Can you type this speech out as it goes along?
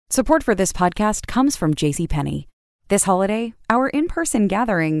Support for this podcast comes from JCPenney. This holiday, our in-person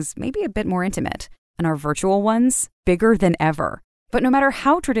gatherings may be a bit more intimate, and our virtual ones, bigger than ever. But no matter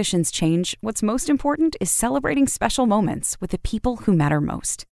how traditions change, what's most important is celebrating special moments with the people who matter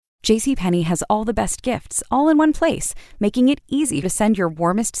most. JCPenney has all the best gifts, all in one place, making it easy to send your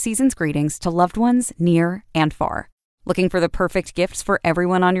warmest season's greetings to loved ones near and far. Looking for the perfect gifts for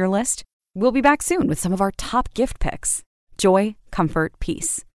everyone on your list? We'll be back soon with some of our top gift picks. Joy, comfort,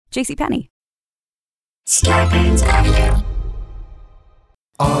 peace. JCPenney. Scarpins Avenue.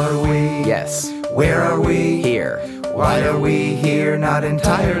 Are we? Yes. Where are we? Here. Why are we here? Not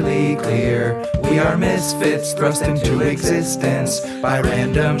entirely clear. We are misfits thrust into existence by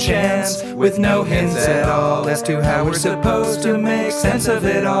random chance, with no hints at all as to how we're supposed to make sense of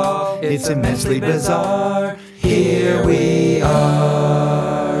it all. It's immensely bizarre. Here we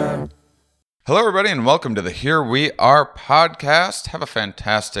are. Hello, everybody, and welcome to the Here We Are podcast. Have a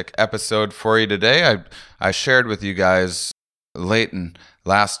fantastic episode for you today. I shared with you guys late in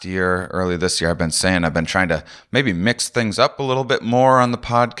last year, early this year, I've been trying to maybe mix things up a little bit more on the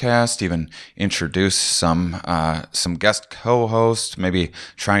podcast, even introduce some guest co-hosts, maybe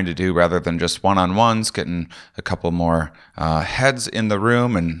trying to do, rather than just one-on-ones, getting a couple more heads in the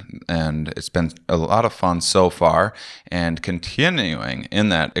room, and it's been a lot of fun so far. And continuing in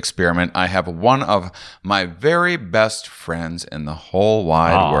that experiment, I have one of my very best friends in the whole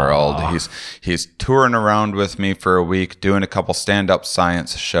wide world. He's touring around with me for a week, doing a couple stand-up science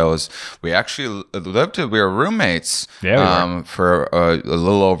shows. We actually we were roommates for a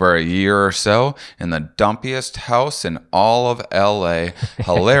little over a year or so in the dumpiest house in all of LA.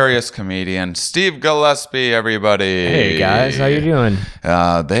 Hilarious comedian Steve Gillespie, everybody. Hey guys, how you doing?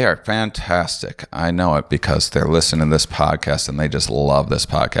 They are fantastic. I know it because they're listening to this podcast and they just love this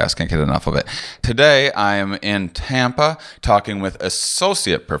podcast. Can't get enough of it. Today I am in Tampa talking with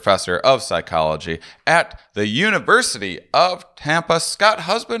Associate Professor of Psychology at the University of Tampa. Scott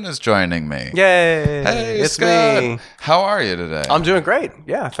Husband is joining me. Yay! Hey, it's Scott. me. How are you today? I'm doing great.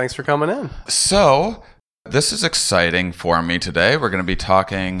 Yeah, thanks for coming in. So, this is exciting for me today. We're going to be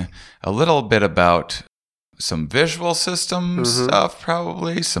talking a little bit about some visual system stuff,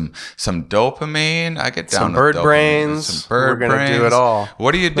 probably some dopamine. I get down Some with bird dopamine. brains. Some bird We're gonna do it all.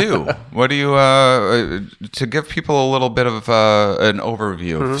 What do you do? What do you to give people a little bit of an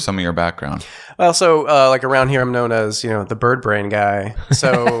overview of some of your background? Well, so like around here, I'm known as the bird brain guy.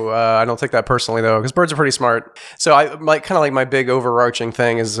 So I don't take that personally though, because birds are pretty smart. So I my big overarching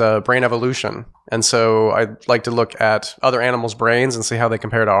thing is brain evolution, and so I like to look at other animals' brains and see how they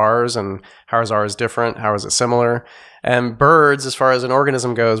compare to ours, and how is ours different, how is it similar. And birds, as far as an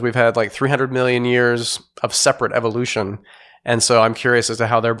organism goes, we've had like 300 million years of separate evolution. And so I'm curious as to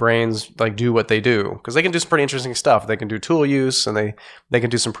how their brains do what they do, because they can do some pretty interesting stuff. They can do tool use, and they can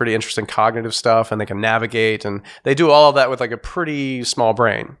do some pretty interesting cognitive stuff, and they can navigate, and they do all of that with a pretty small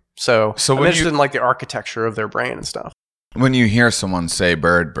brain. So I'm interested in the architecture of their brain and stuff. When you hear someone say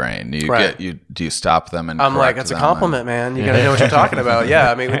bird brain, do you stop them and I'm like, it's a compliment, man. You gotta know what you're talking about.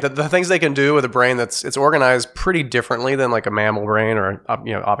 Yeah, I mean, the things they can do with a brain it's organized pretty differently than a mammal brain or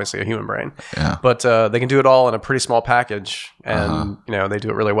obviously a human brain. Yeah. But they can do it all in a pretty small package, and they do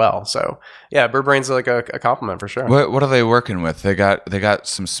it really well. So yeah, bird brain's a compliment for sure. What are they working with? They got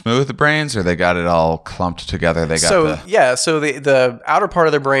some smooth brains, or they got it all clumped together? So the outer part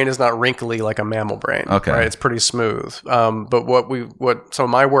of their brain is not wrinkly like a mammal brain. Okay, right? It's pretty smooth. But what some of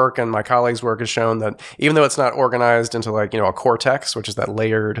my work and my colleagues' work has shown that even though it's not organized into a cortex, which is that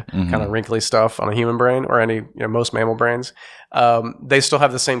layered kind of wrinkly stuff on a human brain or any most mammal brains, they still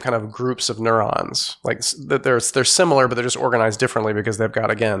have the same kind of groups of neurons. They're similar, but they're just organized differently because they've got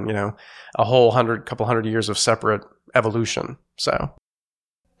a whole couple hundred years of separate evolution. So.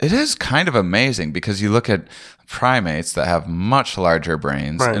 It is kind of amazing because you look at primates that have much larger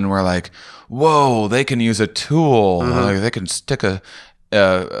brains, and we're like, whoa, they can use a tool. They can stick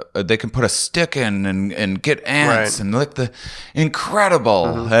they can put a stick in and get ants and lick the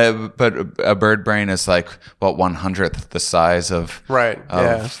incredible. But a bird brain is 1/100th the size of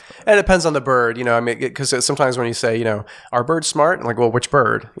yeah. And it depends on the bird, because sometimes when you say, are birds smart? I'm like, well, which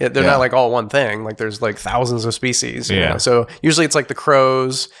bird? They're not all one thing. There's thousands of species. Yeah. So usually it's the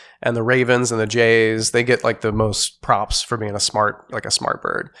crows and the ravens and the jays. They get the most props for being a smart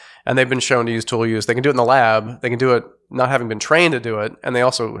bird. And they've been shown to use tool use. They can do it in the lab. They can do it not having been trained to do it. And they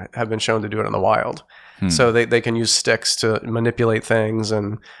also have been shown to do it in the wild. So they can use sticks to manipulate things.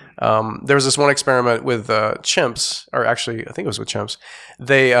 And there was this one experiment with chimps, or actually I think it was with chimps.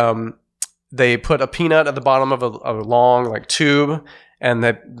 They put a peanut at the bottom of a long tube, and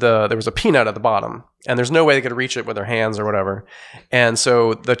there was a peanut at the bottom. and there's no way they could reach it with their hands or whatever. And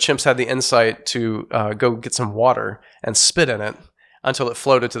so the chimps had the insight to go get some water and spit in it until it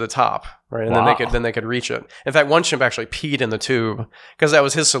floated to the top, right? And then they could reach it. In fact, one chimp actually peed in the tube because that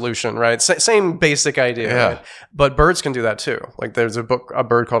was his solution, right? Same basic idea, right? But birds can do that too. Like there's a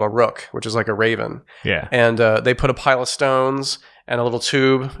bird called a rook, which is like a raven. Yeah. And they put a pile of stones and a little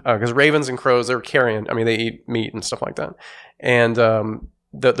tube because ravens and crows, they're carrion. I mean, they eat meat and stuff like that. And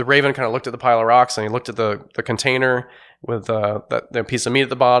the raven kind of looked at the pile of rocks and he looked at the container with that piece of meat at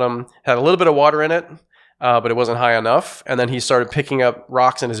the bottom, had a little bit of water in it. But it wasn't high enough. And then he started picking up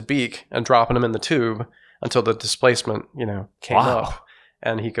rocks in his beak and dropping them in the tube until the displacement, came up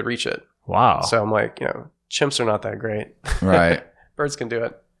and he could reach it. Wow. So I'm like, chimps are not that great. Right. Birds can do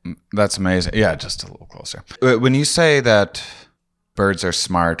it. That's amazing. Yeah, just a little closer. When you say that birds are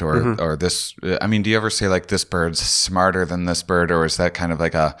smart or this, I mean, do you ever say like this bird's smarter than this bird, or is that kind of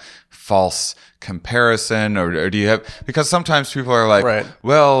like a false comparison, or do you have, because sometimes people are like, Right.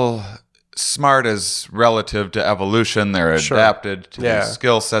 well, smart is relative to evolution. They're adapted to these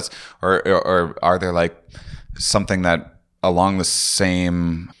skill sets, or are there like something that along the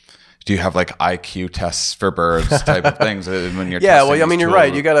same? Do you have like IQ tests for birds type of things when you're? Yeah, well, testing I mean, these you're tools?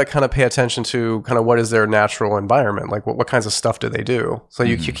 right. You got to kind of pay attention to kind of what is their natural environment, like what kinds of stuff do they do. So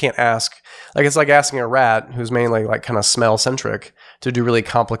you can't ask, like it's like asking a rat who's mainly like kind of smell centric to do really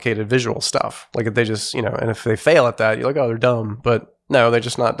complicated visual stuff. Like if they just and if they fail at that, you're like, oh, they're dumb. But no, they're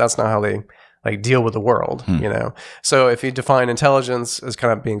just not. That's not how they like deal with the world, So if you define intelligence as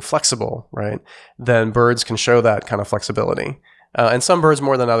kind of being flexible, right, then birds can show that kind of flexibility. And some birds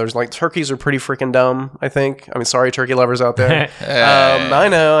more than others. Like turkeys are pretty freaking dumb, I think. I mean, sorry, turkey lovers out there. I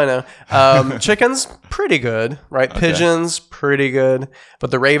know. Chickens, pretty good, right? Pigeons, pretty good.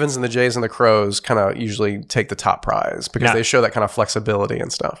 But the ravens and the jays and the crows kind of usually take the top prize because they show that kind of flexibility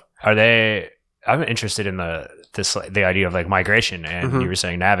and stuff. Are they? I'm interested in the idea of like migration, and you were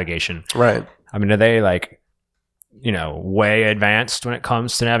saying navigation, right? I mean, are they like, way advanced when it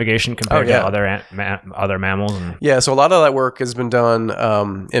comes to navigation compared to other mammals? Yeah, so a lot of that work has been done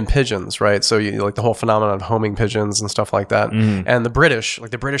in pigeons, right? So you like the whole phenomenon of homing pigeons and stuff like that. And the British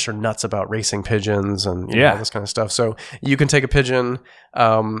are nuts about racing pigeons and all this kind of stuff. So you can take a pigeon,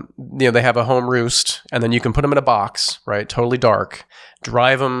 they have a home roost, and then you can put them in a box, right? Totally dark,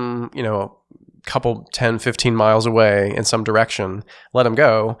 drive them, couple 10, 15 miles away in some direction, let them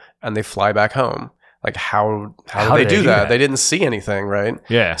go, and they fly back home. Like how do they do that? They didn't see anything, right?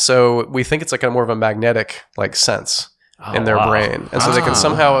 Yeah. So we think it's like a more of a magnetic like sense in their brain. And so they can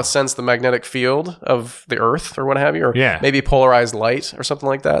somehow sense the magnetic field of the earth or what have you, or maybe polarized light or something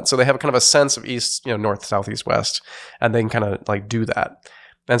like that. So they have kind of a sense of east, north, south, east, west, and they can kind of like do that.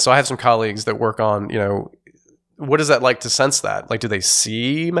 And so I have some colleagues that work on, what is that like to sense that? Like, do they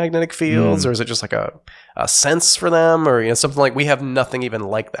see magnetic fields, or is it just like a sense for them, or something like we have nothing even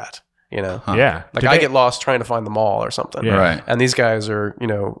like that, Yeah. Like I get lost trying to find the mall or something, Right? And these guys are,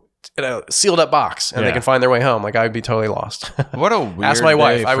 in a sealed up box, and they can find their way home. Like I'd be totally lost. What a weird Ask my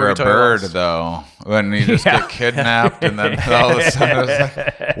wife. day I for would a be totally bird, lost. though, when you just get kidnapped and then all of a sudden it's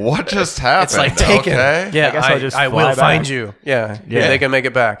like, what just happened? It's like taken. Okay? Yeah, I guess I'll just I fly will find back. you. Yeah, they can make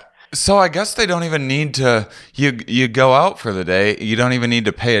it back. So I guess they don't even need to. You go out for the day. You don't even need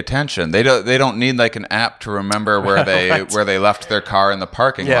to pay attention. They don't need like an app to remember where they left their car in the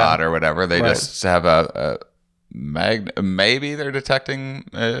parking lot or whatever. They just have a maybe they're detecting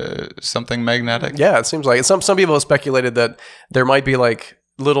something magnetic. Yeah, it seems like it. Some people have speculated that there might be like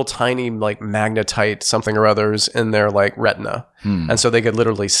little tiny like magnetite something or others in their like retina, and so they could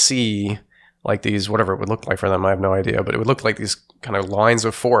literally see like these, whatever it would look like for them. I have no idea, but it would look like these kind of lines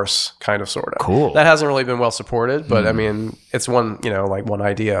of force, kind of, sort of. Cool. That hasn't really been well supported, but I mean, it's one, like one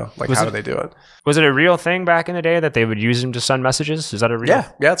idea. Like, how do they do it? Was it a real thing back in the day that they would use them to send messages? Is that a real?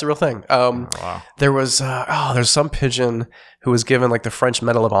 Yeah, it's a real thing. Wow. There was, there's some pigeon who was given like the French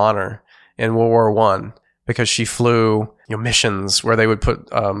Medal of Honor in World War I because she flew missions where they would put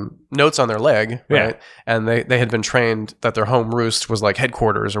notes on their leg, right? And they had been trained that their home roost was like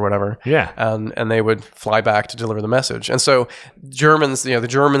headquarters or whatever. Yeah. And they would fly back to deliver the message. And so Germans, the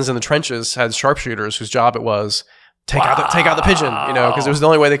Germans in the trenches had sharpshooters whose job it was take out the pigeon, because it was the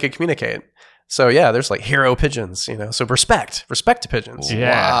only way they could communicate. So yeah, there's like hero pigeons, so respect to pigeons.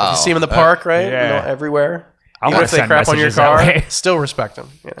 Yeah. If you see them in the park, right? Yeah. Everywhere. I Even wanna if they send crap on your messages that car, way. still respect them.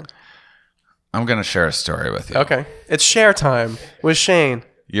 Yeah. I'm gonna share a story with you. Okay. It's share time with Shane.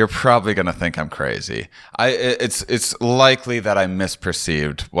 You're probably gonna think I'm crazy. It's likely that I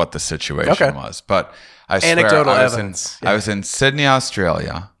misperceived what the situation was, but I swear Anecdotal I was evidence. I was in Sydney,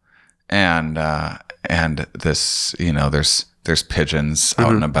 Australia, and this there's there's pigeons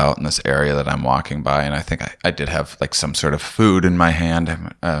out and about in this area that I'm walking by, and I think I did have like some sort of food in my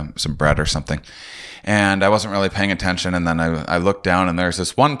hand, some bread or something, and I wasn't really paying attention. And then I looked down, and there's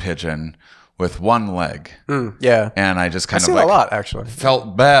this one pigeon with one leg. Yeah. And I just kind I've of seen a lot, actually.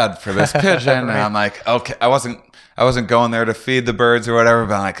 felt bad for this pigeon. And I'm like, okay, I wasn't going there to feed the birds or whatever,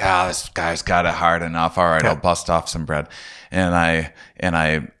 but I'm like, this guy's got it hard enough. All right, I'll bust off some bread. And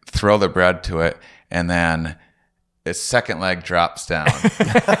I throw the bread to it, and then its second leg drops down. and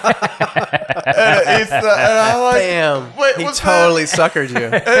I'm like, damn, wait, he totally suckered you.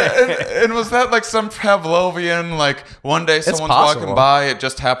 and was that like some Pavlovian, like one day someone's walking by, it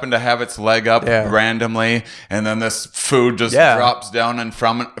just happened to have its leg up randomly, and then this food just drops down in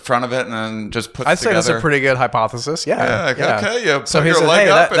front of it and then just puts I'd say that's a pretty good hypothesis. Okay, you so put your said, leg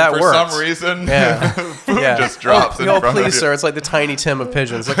up that and for works. some reason food just drops in front of you. Please, sir. It's like the Tiny Tim of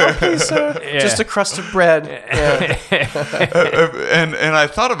pigeons. Like, oh, please, sir. Just a crust of bread. And I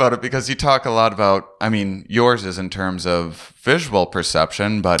thought about it because you talk a lot about, I mean, yours is in terms of visual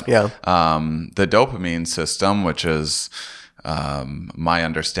perception, but the dopamine system, which is my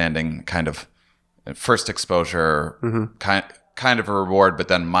understanding, kind of first exposure, kind of a reward, but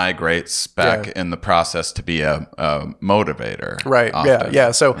then migrates back in the process to be a motivator. Right. Often.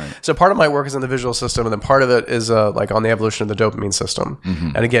 Yeah. So part of my work is in the visual system, and then part of it is like on the evolution of the dopamine system.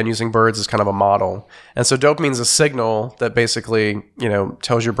 And again, using birds as kind of a model. And so dopamine is a signal that basically,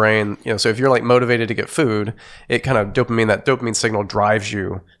 tells your brain, so if you're like motivated to get food, it kind of that dopamine signal drives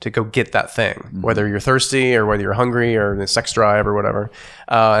you to go get that thing, whether you're thirsty or whether you're hungry or the sex drive or whatever.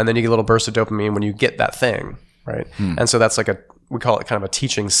 And then you get a little burst of dopamine when you get that thing. Right. And so that's like we call it kind of a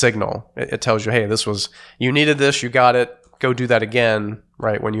teaching signal. It tells you, hey, you needed this, you got it, go do that again,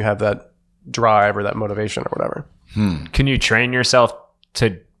 right? When you have that drive or that motivation or whatever. Can you train yourself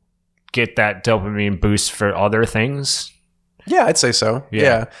to get that dopamine boost for other things? Yeah, I'd say so.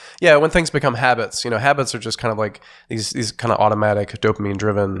 Yeah. When things become habits, habits are just kind of like these kind of automatic dopamine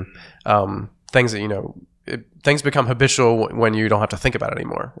driven things that, things become habitual when you don't have to think about it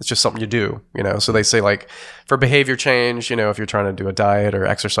anymore. It's just something you do, So they say like for behavior change, if you're trying to do a diet or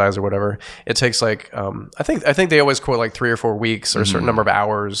exercise or whatever, it takes like I think they always quote like 3 or 4 weeks or a certain number of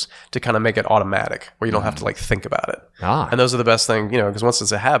hours to kind of make it automatic, where you don't have to like think about it. And those are the best thing, because once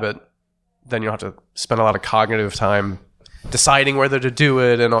it's a habit, then you don't have to spend a lot of cognitive time deciding whether to do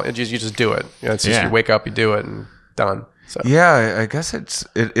it, and you just do it. It's just you wake up, you do it, and done. So. Yeah, I guess it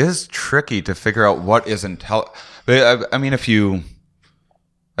is tricky to figure out what is I mean,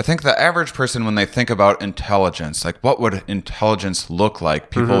 I think the average person, when they think about intelligence, like what would intelligence look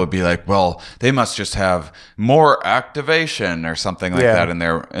like? People would be like, well, they must just have more activation or something like that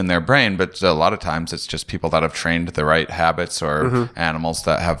in their brain. But a lot of times it's just people that have trained the right habits or animals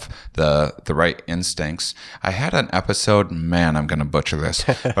that have the right instincts. I had an episode, man, I'm going to butcher this,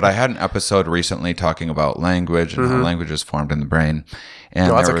 but I had an episode recently talking about language and how language is formed in the brain. And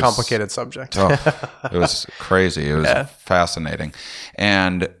that's a complicated subject. It was crazy. It was fascinating.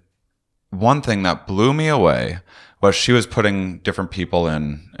 And one thing that blew me away was she was putting different people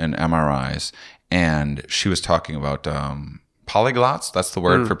in MRIs, and she was talking about polyglots. That's the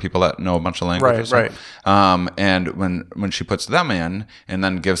word for people that know a bunch of languages. Right. And when she puts them in and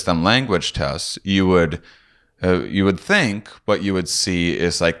then gives them language tests, you would think what you would see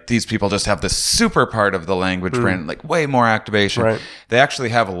is like these people just have this super part of the language brain, like way more activation. Right. They actually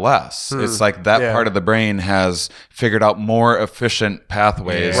have less. It's like that part of the brain has figured out more efficient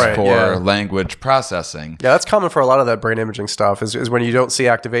pathways for language processing. Yeah, that's common for a lot of that brain imaging stuff is when you don't see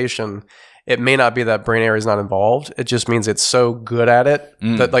activation. It may not be that brain area is not involved. It just means it's so good at it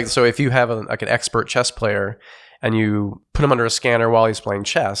that so if you have an expert chess player and you put him under a scanner while he's playing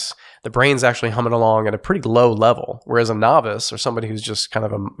chess, the brain's actually humming along at a pretty low level. Whereas a novice or somebody who's just kind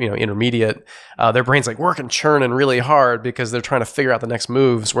of intermediate, their brain's like working, churning really hard because they're trying to figure out the next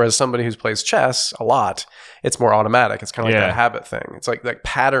moves. Whereas somebody who plays chess a lot, it's more automatic. It's kind of like that habit thing. It's like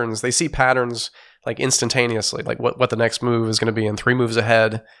patterns. They see patterns like instantaneously, like what the next move is going to be in 3 moves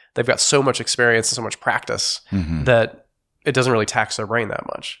ahead. They've got so much experience and so much practice that it doesn't really tax their brain that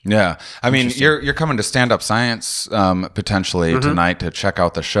much. Yeah. I mean, you're coming to Stand Up Science potentially tonight to check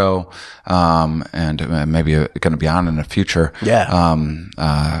out the show, and maybe going to be on in the future.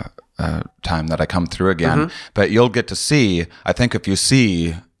 Yeah. time that I come through again. But you'll get to see, I think if you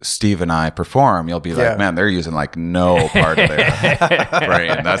see Steve and I perform, you'll be like, man, they're using like no part of their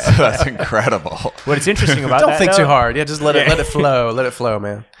brain. That's incredible. What's interesting about Don't that, think though, too hard. Yeah, just let it flow. Let it flow,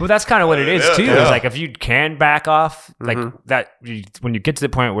 man. Well, that's kind of what it is too. Yeah. Is like if you can back off, like that, when you get to the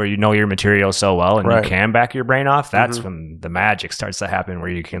point where you know your material so well and you can back your brain off, that's when the magic starts to happen, where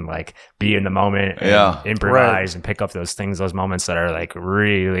you can like be in the moment and improvise and pick up those things, those moments that are like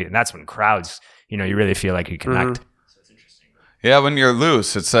really, and that's when crowds, you really feel like you connect. Yeah, when you're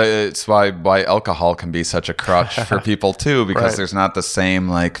loose, it's why alcohol can be such a crutch for people too, because there's not the same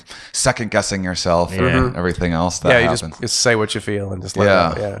like second guessing yourself and everything else that happens. You just say what you feel and just let it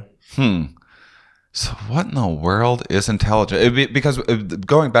out. Yeah. So what in the world is intelligent? Because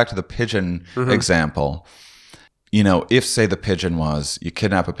going back to the pigeon example, if say the pigeon was, you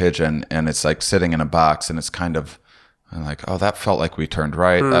kidnap a pigeon and it's like sitting in a box and it's kind of like, oh, that felt like we turned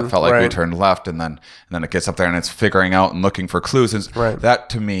right. That felt like we turned left. And then it gets up there and it's figuring out and looking for clues. And that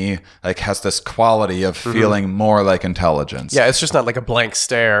to me like has this quality of feeling more like intelligence. Yeah, it's just not like a blank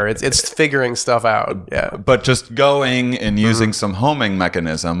stare. It's figuring stuff out. Yeah. But just going and using some homing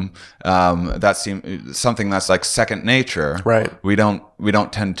mechanism, that seems something that's like second nature. Right. We don't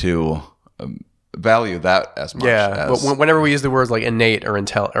tend to value that as much. Yeah. But whenever we use the words like innate or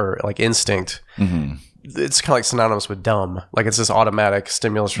or like instinct, it's kind of like synonymous with dumb. Like it's this automatic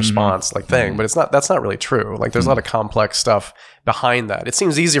stimulus response like thing, but that's not really true. Like there's a lot of complex stuff behind that. It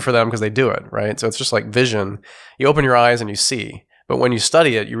seems easier for them because they do it, right? So it's just like vision. You open your eyes and you see. But when you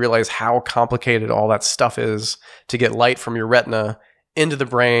study it, you realize how complicated all that stuff is to get light from your retina into the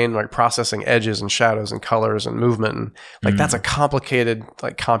brain, like processing edges and shadows and colors and movement. And like that's a complicated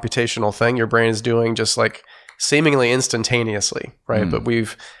like computational thing your brain is doing just like seemingly instantaneously, right? But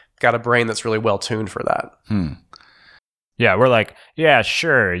we've got a brain that's really well tuned for that. Yeah, we're like, yeah,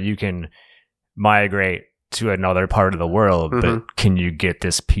 sure, you can migrate to another part of the world, but can you get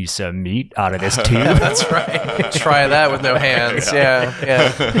this piece of meat out of this tube? That's right. Try that with no hands. Yeah.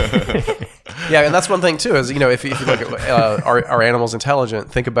 Yeah, and that's one thing too. Is if you look at are animals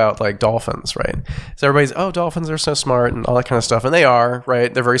intelligent? Think about like dolphins, right? So everybody's dolphins are so smart and all that kind of stuff, and they are,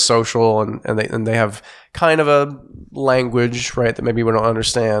 right? They're very social and they have kind of a language, right, that maybe we don't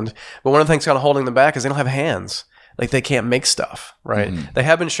understand. But one of the things kind of holding them back is they don't have hands. Like they can't make stuff, right? They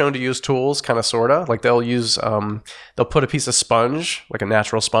have been shown to use tools, kind of, sorta. Like they'll use, they'll put a piece of sponge, like a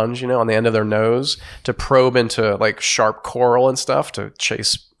natural sponge, on the end of their nose to probe into like sharp coral and stuff to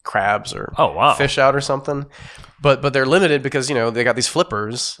chase crabs or fish out or something. But they're limited because they got these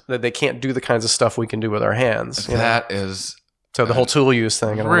flippers that they can't do the kinds of stuff we can do with our hands. That is. So the whole tool use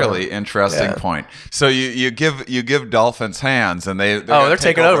thing. Really interesting point. So you give dolphins hands and they're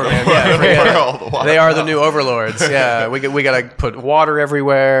taking over, man. Yeah, they are the new overlords. Yeah, we got to put water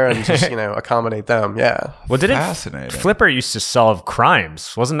everywhere and just accommodate them. Yeah. Well, fascinating. Flipper used to solve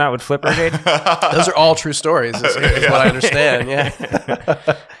crimes? Wasn't that what Flipper did? Those are all true stories, is what I understand.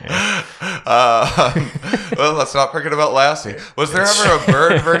 Yeah. Well, let's not forget about Lassie. Was there ever a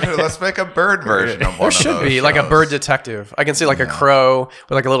bird version? Let's make a bird version of one. There should be like a bird detective. I can see like a crow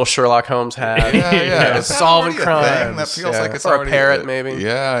with like a little Sherlock Holmes hat. Solving crimes. That feels like it's or already a parrot, maybe.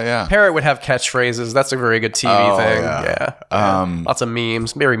 Yeah. Parrot would have catchphrases. That's a very good TV thing. Yeah. Lots of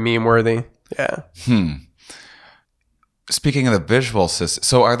memes. Very meme worthy. Yeah. Speaking of the visual system,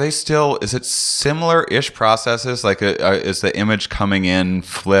 so are they still? Is it similar-ish processes? Like, is the image coming in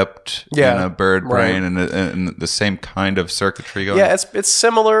flipped in a bird brain and the same kind of circuitry going? Yeah, it's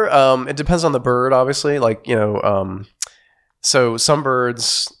similar. It depends on the bird, obviously. Like so some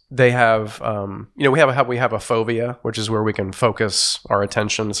birds they have we have a fovea, which is where we can focus our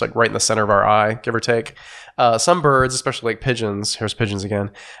attention. It's like right in the center of our eye, give or take. Some birds, especially like pigeons, here's pigeons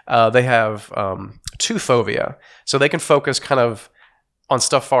again, they have two fovea. So they can focus kind of on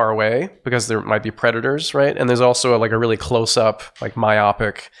stuff far away because there might be predators, right? And there's also like a really close-up, like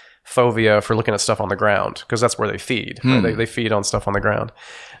myopic fovea for looking at stuff on the ground because that's where they feed. Right? They feed on stuff on the ground.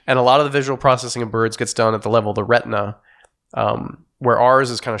 And a lot of the visual processing of birds gets done at the level of the retina, where ours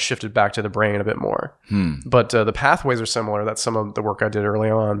is kind of shifted back to the brain a bit more. But the pathways are similar. That's some of the work I did early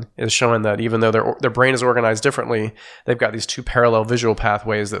on, is showing that even though their brain is organized differently, they've got these two parallel visual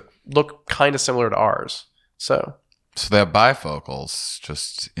pathways that look kind of similar to ours. So they have bifocals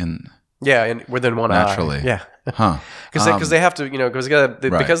just in... Yeah, within one naturally. eye. Yeah. Huh. Because they have to,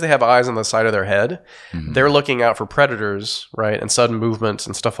 because they have eyes on the side of their head, they're looking out for predators, right, and sudden movements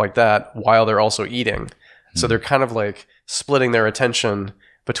and stuff like that while they're also eating. So they're kind of like splitting their attention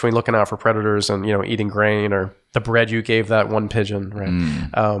between looking out for predators and eating grain or the bread you gave that one pigeon, right?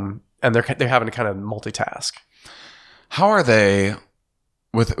 And they're having to kind of multitask. How are they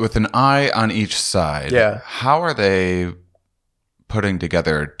with an eye on each side, how are they putting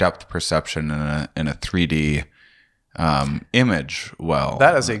together depth perception in a 3D image? Well,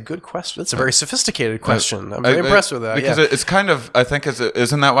 that is a good question. That's a very sophisticated question. I'm very impressed with that. Because it's kind of, I think,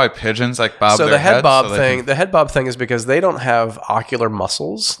 isn't that why pigeons like bob so their head? The head bob thing is because they don't have ocular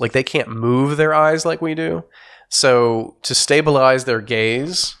muscles. Like they can't move their eyes like we do. So to stabilize their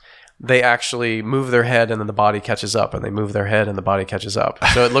gaze, they actually move their head and then the body catches up, and they move their head and the body catches up.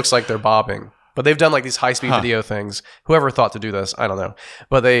 So it looks like they're bobbing. But they've done like these high-speed video things. Whoever thought to do this, I don't know.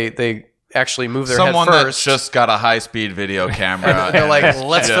 But they actually move their head first. Someone that's just got a high-speed video camera. They're like,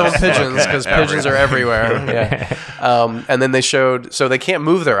 let's film pigeons because pigeons are everywhere. And then they showed, so they can't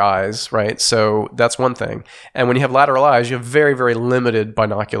move their eyes, right? So that's one thing. And when you have lateral eyes, you have very, very limited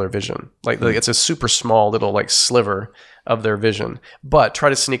binocular vision. Like it's a super small little like sliver of their vision. But try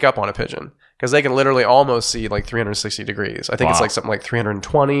to sneak up on a pigeon, because they can literally almost see like 360 degrees. I think it's like something like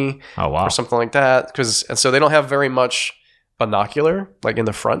 320 or something like that. And so they don't have very much binocular, like in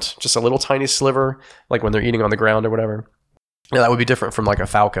the front, just a little tiny sliver, like when they're eating on the ground or whatever. Yeah, that would be different from like a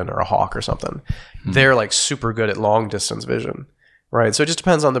falcon or a hawk or something. They're like super good at long distance vision, right? So it just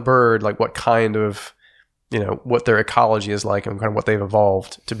depends on the bird, like what kind of, what their ecology is like and kind of what they've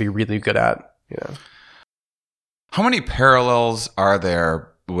evolved to be really good at, How many parallels are there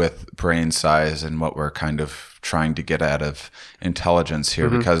with brain size and what we're kind of trying to get out of intelligence here?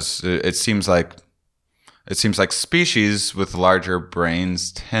 Because it seems like species with larger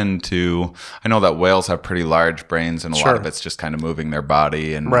brains tend to, I know that whales have pretty large brains, and a lot of it's just kind of moving their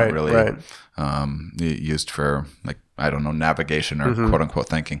body and not really used for, like, I don't know, navigation or quote unquote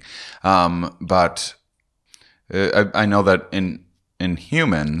thinking. But I know that in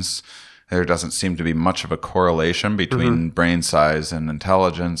humans, there doesn't seem to be much of a correlation between brain size and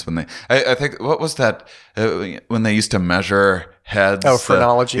intelligence. I think, what was that, when they used to measure heads? Oh,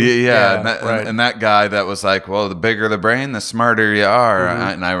 phrenology. And that guy that was like, well, the bigger the brain, the smarter you are.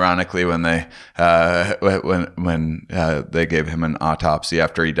 And ironically, when they gave him an autopsy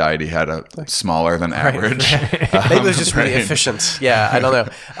after he died, he had a smaller than average. Maybe it was just really efficient. Yeah, I don't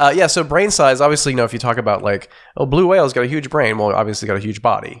know. So brain size, obviously, if you talk about like, blue whale's got a huge brain. Well, obviously got a huge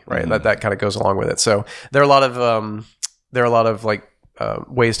body, right? That kind of goes along with it. So there are a lot of like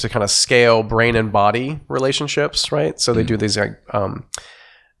ways to kind of scale brain and body relationships, right? So they do these like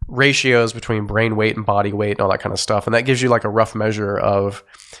ratios between brain weight and body weight and all that kind of stuff, and that gives you like a rough measure of,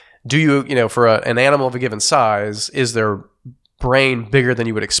 do you, for an animal of a given size, is their brain bigger than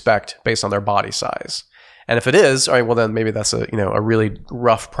you would expect based on their body size? And if it is, all right, well then maybe that's a really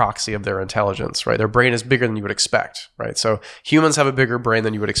rough proxy of their intelligence, right? Their brain is bigger than you would expect, right? So humans have a bigger brain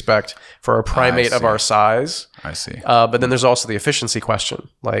than you would expect for a primate of our size. I see. But then there's also the efficiency question.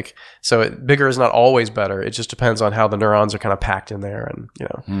 Like, so bigger is not always better. It just depends on how the neurons are kind of packed in there,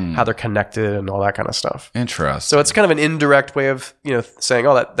 and how they're connected and all that kind of stuff. Interesting. So it's kind of an indirect way of saying,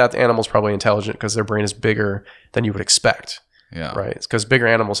 oh, that animal's probably intelligent because their brain is bigger than you would expect. Yeah. Right. Because bigger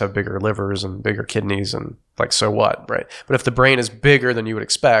animals have bigger livers and bigger kidneys, and like, so what? Right. But if the brain is bigger than you would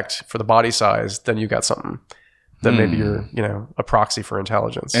expect for the body size, then you got something that maybe you're, a proxy for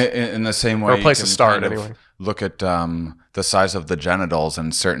intelligence. In the same way, or a place to start anyway. Look at the size of the genitals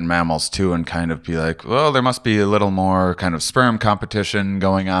in certain mammals too, and kind of be like, well, there must be a little more kind of sperm competition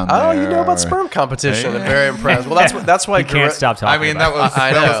going on there. Oh, you know about sperm competition. I'm very impressed. Well, that's why you can't stop talking. I mean, that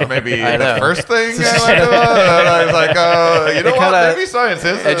was maybe the first thing I learned about. And I was like, what? Maybe science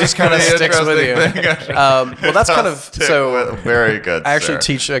is. It just kind of sticks with you. Well, that's kind of so very good. I actually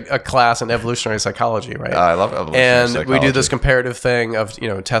teach a class in evolutionary psychology, right? I love evolutionary psychology. We do this comparative thing of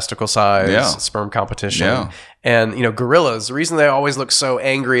testicle size, sperm competition. Yeah. And gorillas, the reason they always look so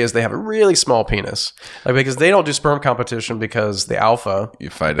angry is they have a really small penis, like, because they don't do sperm competition because the alpha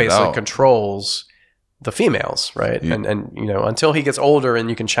basically controls the females, right? And until he gets older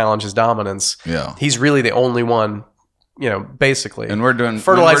and you can challenge his dominance, he's really the only one, basically. And we're doing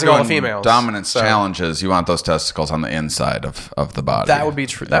fertilizing all the females. Dominance challenges. You want those testicles on the inside of the body. That would be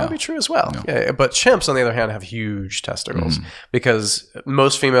true. That would be true as well. Yeah. But chimps, on the other hand, have huge testicles because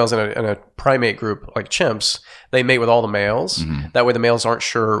most females in a primate group like chimps, they mate with all the males. That way, the males aren't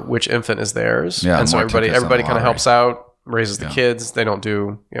sure which infant is theirs, and so everybody kind of helps out. Raises the kids. They don't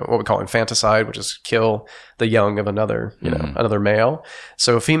do what we call infanticide, which is kill the young of another another male.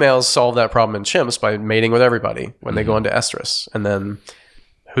 So females solve that problem in chimps by mating with everybody when they go into estrus, and then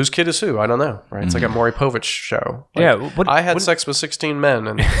whose kid is who? I don't know. Right? It's like a Maury Povich show. Like, I had sex with 16 men,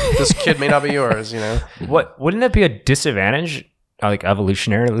 and this kid may not be yours. What wouldn't it be a disadvantage, like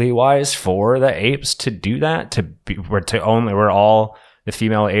evolutionarily wise, for the apes to do that? Where all the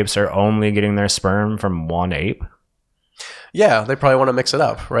female apes are only getting their sperm from one ape? Yeah, they probably want to mix it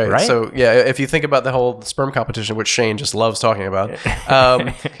up, right? So yeah, if you think about the whole sperm competition, which Shane just loves talking about,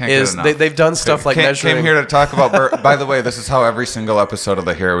 is they've done stuff like measuring. Came here to talk about. By the way, this is how every single episode of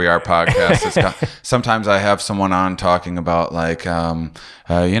the Here We Are podcast is. Sometimes I have someone on talking about like the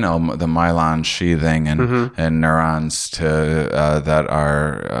myelin sheathing and neurons that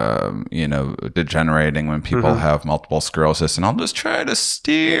are degenerating when people have multiple sclerosis, and I'll just try to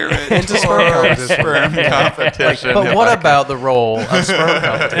steer it into sperm competition. But what about the role of sperm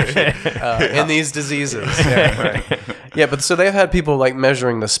competition in these diseases? Yeah, but so they've had people like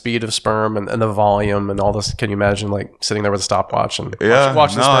measuring the speed of sperm and the volume and all this. Can you imagine like sitting there with a stopwatch and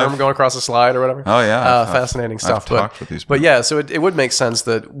watching sperm going across a slide or whatever? Oh yeah, fascinating stuff. But yeah, so it would make sense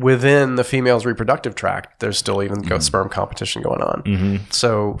that within the female's reproductive tract, there's still even sperm competition going on.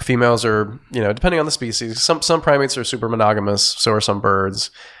 So females are, depending on the species, some primates are super monogamous, so are some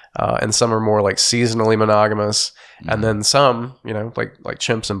birds. And some are more like seasonally monogamous, and then some, like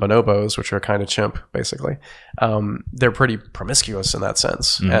chimps and bonobos, which are kind of chimp basically, they're pretty promiscuous in that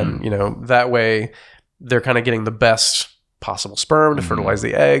sense, and that way they're kind of getting the best possible sperm to fertilize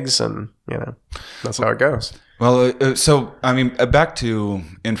the eggs, and that's how it goes. Well, so I mean, back to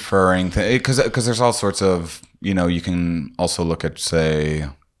inferring, because there's all sorts of you can also look at, say,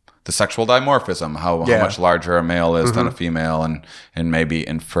 the sexual dimorphism, how much larger a male is than a female, and maybe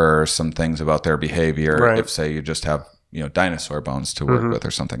infer some things about their behavior if, say, you just have dinosaur bones to work with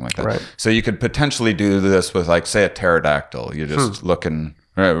or something like that. Right. So you could potentially do this with, like, say, a pterodactyl. You just look and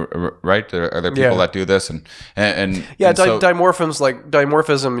right? Are there people that do this? And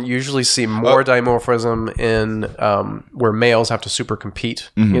dimorphism, usually see more dimorphism in where males have to super compete,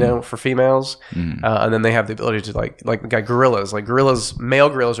 for females, and then they have the ability to like gorillas. Like male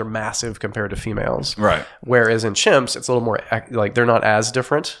gorillas are massive compared to females, right? Whereas in chimps, it's a little more like they're not as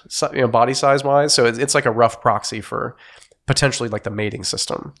different, body size wise. So it's like a rough proxy for potentially like the mating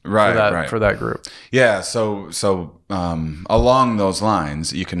system for that group. Yeah. So along those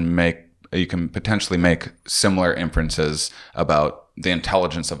lines, you can potentially make similar inferences about the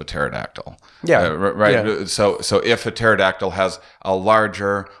intelligence of a pterodactyl. Yeah. Right. Yeah. So if a pterodactyl has a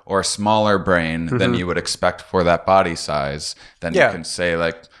larger or smaller brain than you would expect for that body size, then you can say,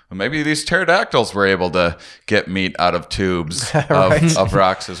 like, well, maybe these pterodactyls were able to get meat out of tubes of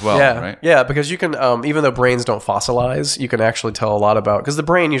rocks as well, right? Yeah, because you can, even though brains don't fossilize, you can actually tell a lot about, because the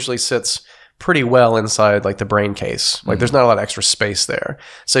brain usually sits pretty well inside like the brain case. Like there's not a lot of extra space there.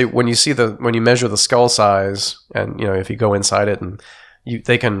 So when you measure the skull size, and if you go inside it and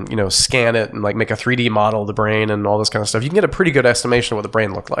they can scan it and like make a 3D model of the brain and all this kind of stuff, you can get a pretty good estimation of what the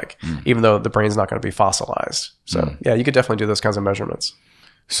brain looked like, even though the brain's not going to be fossilized. So yeah, you could definitely do those kinds of measurements.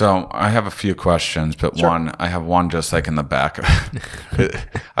 So I have a few questions, but I have one just like in the back. I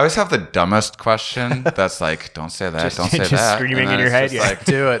always have the dumbest question that's like, don't say that, don't say that. Just screaming in your head. Like,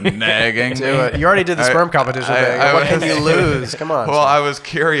 do it. Nagging. Do it. You already did the sperm competition thing. What can you lose? Come on. Well, I was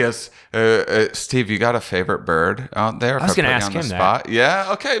curious. Steve, you got a favorite bird out there? I was going to ask him that.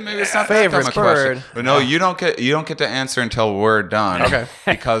 Yeah. Okay. Maybe it's not favorite that dumb a bird. question. But no, you don't get to answer until we're done. Okay.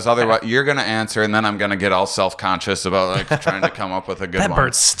 Because otherwise you're going to answer, and then I'm going to get all self-conscious about like trying to come up with a good one. That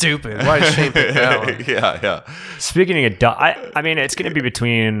bird's stupid. Why did Shane pick that one? Yeah. Speaking of I mean, it's going to be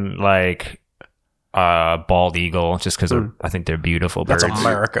between like bald eagle, just because I think they're beautiful birds. That's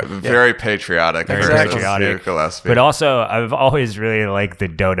America. Very patriotic. Very patriotic. But also, I've always really liked the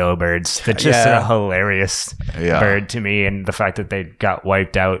dodo birds. They're just a hilarious bird to me, and the fact that they got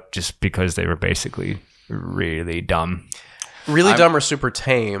wiped out just because they were basically really dumb. Really dumb or super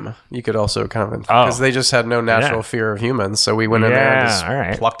tame, you could also kind of, because they just had no natural fear of humans, so we went in there and just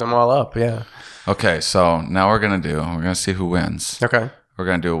plucked them all up. Yeah. Okay, so now we're gonna see who wins. Okay. We're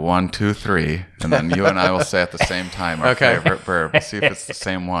going to do 1, 2, 3, and then you and I will say at the same time our favorite verb. See if it's the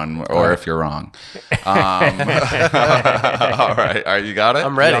same one or if you're wrong. All right. You got it?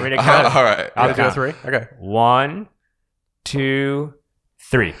 I'm ready. You want me to count? All right. I'll do a 3. Okay. 1, 2,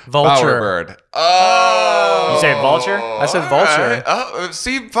 3. Vulture. Bowerbird. Oh. You say vulture? I said vulture. Right. Oh,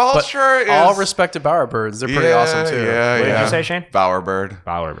 see, vulture is... all respect to bowerbirds. They're pretty awesome, too. What did you say, Shane? Bowerbird.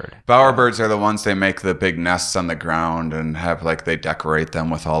 Bowerbirds are the ones they make the big nests on the ground and have, like, they decorate them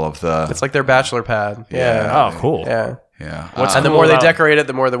with all of the... It's like their bachelor pad. Yeah. Oh, cool. Yeah. And the more they decorate it,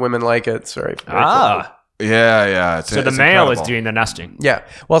 the more the women like it. Sorry. Cool. Yeah. So the male is doing the nesting. Yeah.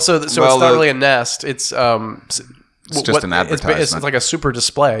 Well, so it's not really a nest. It's it's just an advertisement. It's like a super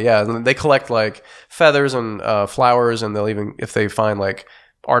display, yeah. And they collect like feathers and flowers, and they'll even, if they find like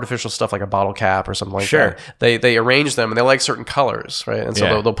artificial stuff like a bottle cap or something like that, they arrange them, and they like certain colors, right? And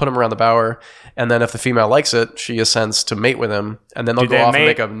so they'll put them around the bower, and then if the female likes it, she assents to mate with him, and then they'll go off and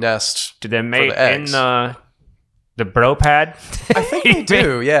make a nest. Do they mate in the the bro pad? I think they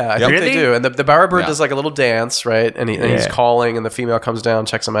do. Yeah, I think they do. And the bowerbird does like a little dance, right? And he's calling, and the female comes down,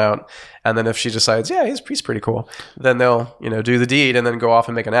 checks him out, and then if she decides, he's pretty cool, then they'll do the deed and then go off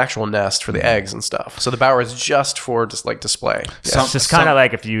and make an actual nest for the eggs and stuff. So the bower is just for just like display. Yeah. It's just kind of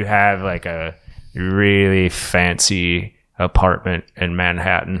like if you have like a really fancy apartment in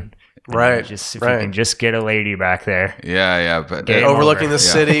Manhattan. Right. If you can just get a lady back there. Yeah. But overlooking the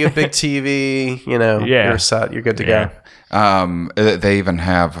city, a big TV, you're set. You're good to go. They even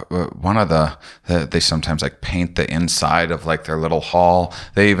have one of they sometimes like paint the inside of like their little hall.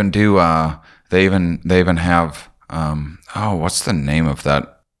 They even do, they even have, what's the name of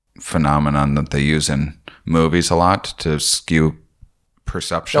that phenomenon that they use in movies a lot to skew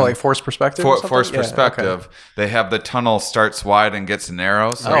perception? Like forced perspective? Forced perspective. Okay. They have the tunnel starts wide and gets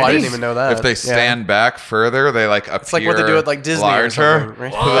narrow. So I didn't even know that. If they stand back further, they like appear It's like what they do at like Disney larger or something,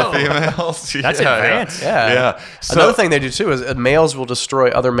 right? to the females. That's advanced. Yeah. So, another thing they do too is males will destroy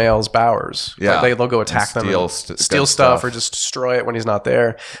other males' bowers. Yeah. Like they'll go attack them and steal stuff or just destroy it when he's not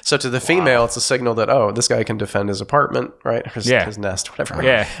there. So to the female, it's a signal that, this guy can defend his apartment, right? His nest, whatever.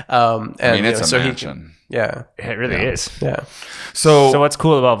 Yeah. And it's a mansion. Yeah. It really is. Yeah. So what's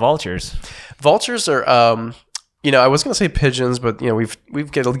cool about vultures? Vultures are, I was going to say pigeons, but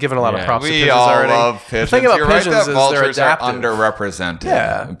we've given a lot of props to pigeons We already. all love pigeons. The thing about You're pigeons right that is vultures they're are adaptive. underrepresented.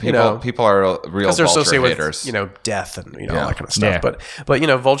 Yeah, people are real because they're vulture associated haters. with death and all that kind of stuff. But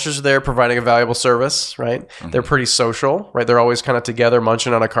vultures are there providing a valuable service, right? Mm-hmm. They're pretty social, right? They're always kind of together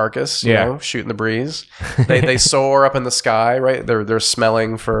munching on a carcass, shooting the breeze. They soar up in the sky, right? They're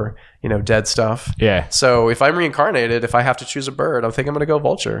smelling for dead stuff. Yeah. So if I'm reincarnated, if I have to choose a bird, I think I'm going to go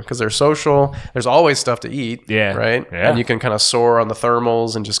vulture because they're social. There's always stuff to eat. Yeah. Right. Yeah. And you can kind of soar on the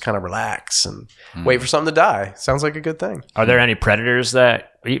thermals and just kind of relax and wait for something to die. Sounds like a good thing. Are there any predators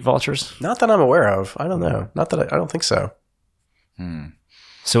that eat vultures? Not that I'm aware of. I don't know. Not that I don't think so.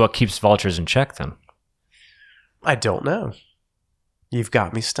 So what keeps vultures in check then? I don't know. You've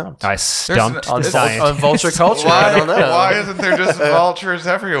got me stumped. I stumped the scientist. On vulture culture. I don't know. Why isn't there just vultures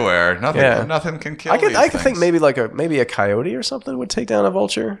everywhere? Nothing can kill these I could things. think maybe a coyote or something would take down a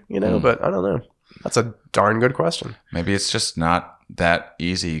vulture, but I don't know. That's a darn good question. Maybe it's just not that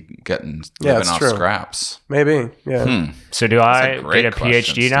easy living off scraps. Maybe, yeah. So do I get a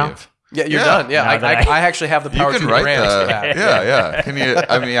PhD now? Steve. Yeah, you're done. Yeah, I actually have the power to write grant. Yeah. Can you?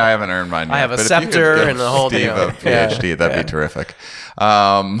 I mean, I haven't earned mine yet. I have a but scepter if you could give and the whole Steve deal. a PhD, that'd be terrific.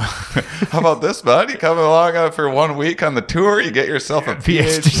 How about this, bud? You come along for 1 week on the tour, you get yourself a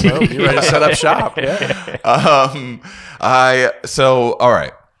PhD. Well, you're ready to set up shop. Yeah. All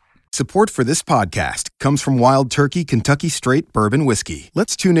right. Support for this podcast comes from Wild Turkey Kentucky Straight Bourbon Whiskey.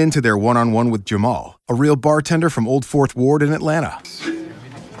 Let's tune in to their one-on-one with Jamal, a real bartender from Old Fourth Ward in Atlanta.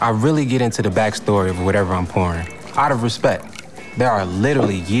 I really get into the backstory of whatever I'm pouring, out of respect. There are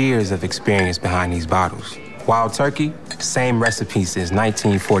literally years of experience behind these bottles. Wild Turkey, same recipe since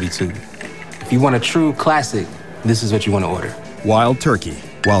 1942. If you want a true classic, this is what you want to order. Wild Turkey.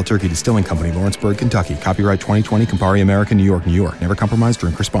 Wild Turkey Distilling Company, Lawrenceburg, Kentucky. Copyright 2020, Campari American, New York, New York. Never compromise,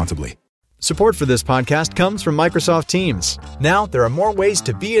 drink responsibly. Support for this podcast comes from Microsoft Teams. Now, there are more ways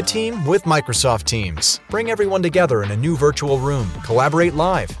to be a team with Microsoft Teams. Bring everyone together in a new virtual room, collaborate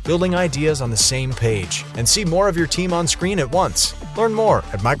live, building ideas on the same page, and see more of your team on screen at once. Learn more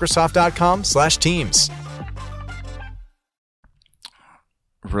at Microsoft.com/Teams.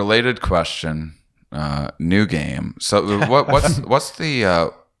 Related question, new game. So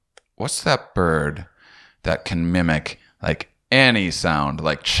what's that bird that can mimic like any sound,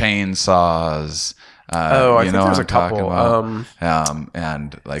 like chainsaws? I think there's a couple.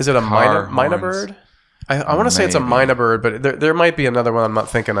 And like, is it a myna bird? I want to say it's a myna bird, but there might be another one I'm not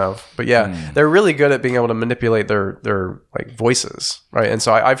thinking of. But they're really good at being able to manipulate their like voices, right? And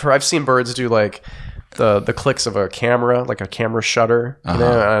so I've seen birds do like the clicks of a camera, like a camera shutter,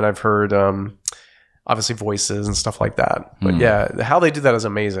 and I've heard obviously voices and stuff like that. But how they do that is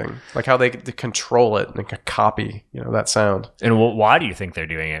amazing. Like how they control it and copy, that sound. And why do you think they're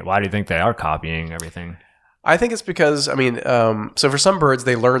doing it? Why do you think they are copying everything? I think it's because, so for some birds,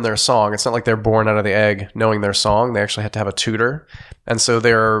 they learn their song. It's not like they're born out of the egg knowing their song. They actually have to have a tutor. And so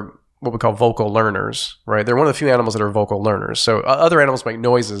they're what we call vocal learners, right? They're one of the few animals that are vocal learners. So other animals make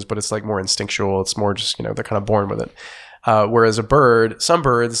noises, but it's like more instinctual. It's more just, they're kind of born with it. Whereas some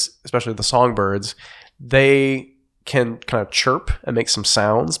birds, especially the songbirds, they can kind of chirp and make some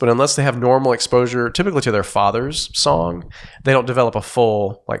sounds, but unless they have normal exposure, typically to their father's song, they don't develop a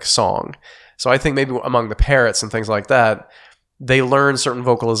full like song. So I think maybe among the parrots and things like that, they learn certain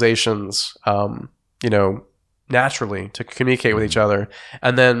vocalizations, naturally to communicate with each other.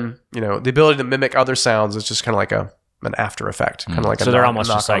 And then, the ability to mimic other sounds is just kind of like an after effect, kind of like so they're almost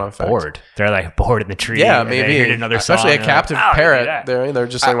just like effect. bored. They're like bored in the tree. Yeah, maybe. They heard another song, especially a captive parrot. Like, They're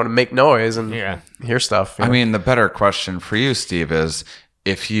just like want to make noise and hear stuff. I mean, the better question for you, Steve, is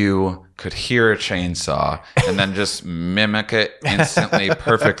if you could hear a chainsaw and then just mimic it instantly,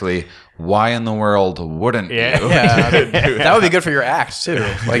 perfectly, why in the world wouldn't you? That would be good for your act too.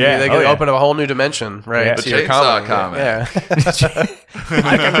 Like they could open up a whole new dimension, right? The chainsaw comment.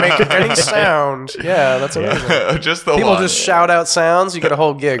 I can make any sound. Yeah, that's amazing. Just the people one. just shout out sounds. You get a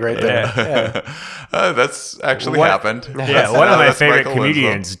whole gig right there. That's actually happened. Yeah, one of my favorite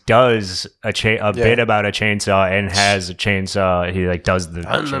comedians does a bit about a chainsaw and has a chainsaw. He like does the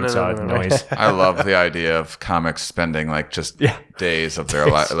chainsaw noise. I love the idea of comics spending like just days of their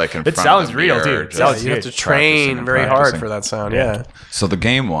life like in front of sounds the real, mirror, dude. You have to train very hard for that sound. Yeah. So the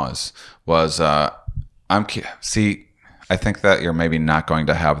game was I think that you're maybe not going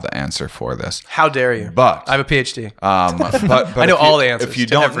to have the answer for this. How dare you? But I have a PhD. But I know all the answers. If you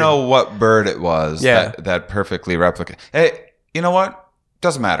don't know what bird it was that perfectly replicate, hey, you know what?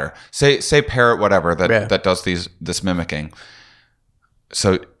 Doesn't matter. Say parrot, whatever that does this mimicking.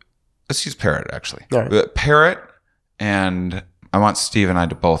 So let's use parrot actually. Right. Parrot, and I want Steve and I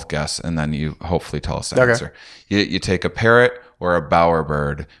to both guess, and then you hopefully tell us the answer. You take a parrot or a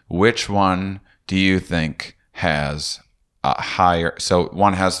bowerbird. Which one do you think has higher? So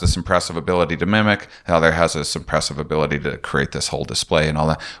one has this impressive ability to mimic, the other has this impressive ability to create this whole display and all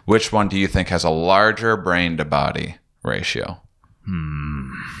that. Which one do you think has a larger brain to body ratio?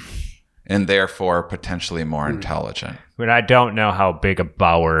 And therefore potentially more intelligent? But I don't know how big a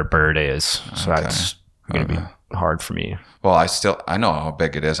bowerbird is, so that's going to be hard for me. Well, I know how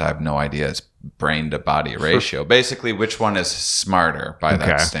big it is. I have no idea its brain to body ratio. Basically, which one is smarter by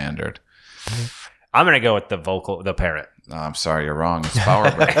that standard? I'm going to go with the parrot. I'm sorry, you're wrong. It's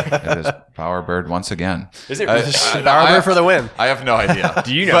bowerbird. It is bowerbird once again. Is it bowerbird for the win? I have no idea.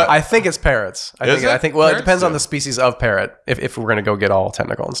 Do you know? I think it's parrots. I think. Well, it depends on the species of parrot. If we're going to go get all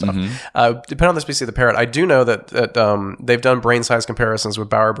technical and stuff, depending on the species of the parrot, I do know that they've done brain size comparisons with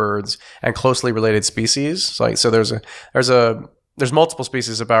bowerbirds and closely related species. So there's multiple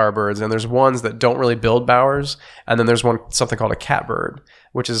species of bowerbirds, and there's ones that don't really build bowers, and then there's something called a catbird,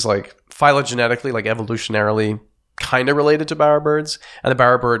 which is like phylogenetically, like evolutionarily kind of related to bowerbirds, and the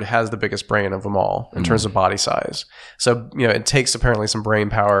bowerbird has the biggest brain of them all in terms of body size. So it takes apparently some brain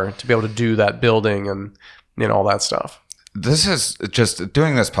power to be able to do that building and all that stuff. This is just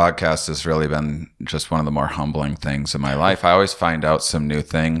doing this podcast has really been just one of the more humbling things in my life. I always find out some new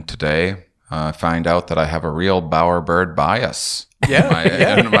thing today. I find out that I have a real bowerbird bias. In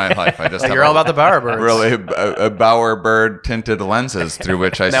my life, I just you're all about the bowerbirds. Really, a bowerbird tinted lenses through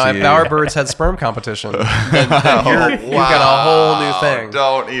which I see. Now, if bowerbirds had sperm competition, then you've got a whole new thing.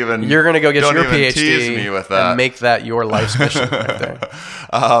 Don't even. You're going to go get your PhD tease me with that. And make that your life's mission right there.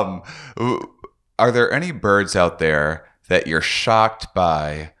 Are there any birds out there that you're shocked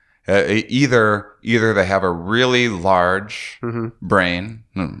by? Either they have a really large brain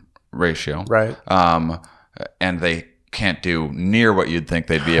ratio, right? And they can't do near what you'd think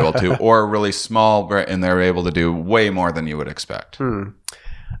they'd be able to, or really small and they're able to do way more than you would expect.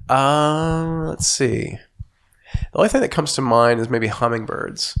 Let's see. The only thing that comes to mind is maybe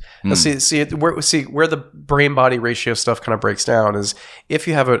hummingbirds. Now, see where the brain body ratio stuff kind of breaks down is if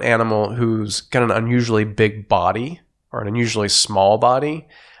you have an animal who's got an unusually big body or an unusually small body,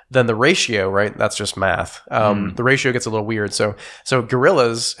 then the ratio, right? That's just math. The ratio gets a little weird. So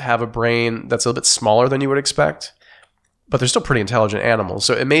gorillas have a brain that's a little bit smaller than you would expect, but they're still pretty intelligent animals.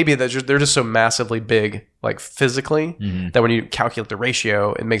 So it may be that they're just so massively big, like physically, that when you calculate the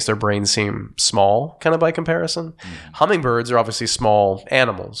ratio, it makes their brain seem small, kind of by comparison. Hummingbirds are obviously small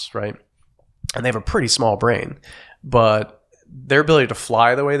animals, right? And they have a pretty small brain, but their ability to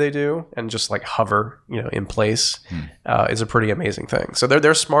fly the way they do and just like hover, in place, is a pretty amazing thing. So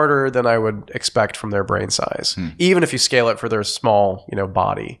they're smarter than I would expect from their brain size. Even if you scale it for their small,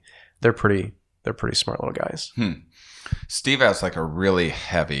 body, they're pretty smart little guys. Steve has like a really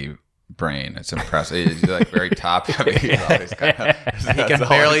heavy brain. It's impressive. He's like very top heavy. He can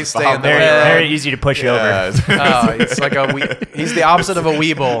barely stay in the way. Very easy to push over. It's like he's the opposite of a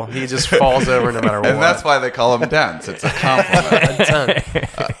weeble. He just falls over no matter what. And that's why they call him dense. It's a compliment.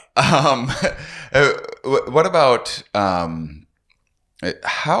 What about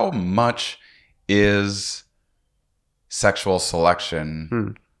how much is sexual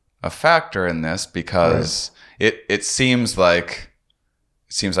selection a factor in this? Because it seems like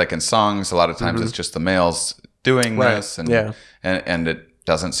in songs a lot of times it's just the males doing this, and it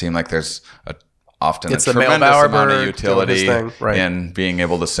doesn't seem like there's often it's a the male tremendous amount of bowerbird utility right. in being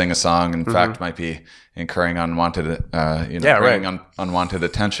able to sing a song. In fact, might be incurring unwanted, bringing unwanted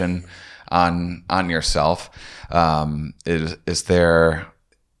attention on yourself. Is there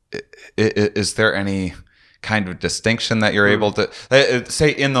any kind of distinction that you're able to say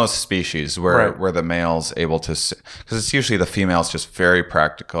in those species where the male's able to, because it's usually the female's just very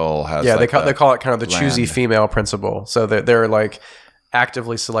practical, has they call it kind of the choosy female principle. So they're like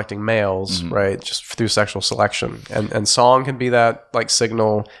actively selecting males, right, just through sexual selection, and song can be that, like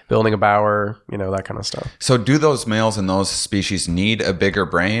signal, building a bower, that kind of stuff. So do those males in those species need a bigger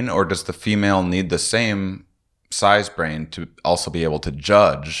brain, or does the female need the same size brain to also be able to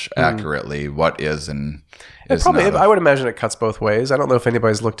judge accurately what is and is not? I would imagine it cuts both ways. I don't know if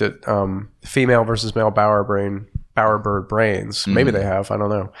anybody's looked at female versus male bowerbird brains. Maybe they have. I don't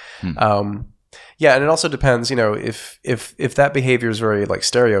know. Yeah, and it also depends. If that behavior is very like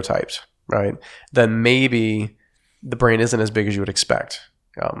stereotyped, right? Then maybe the brain isn't as big as you would expect.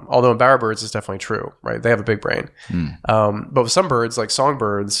 Although in bowerbirds, it's definitely true, right? They have a big brain. But with some birds, like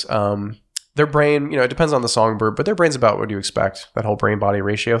songbirds, their brain, it depends on the songbird, but their brain's about what you expect, that whole brain-body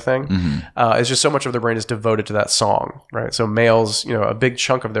ratio thing. It's just so much of their brain is devoted to that song, right? So males, a big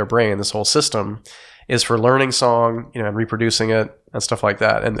chunk of their brain, this whole system, is for learning song, and reproducing it and stuff like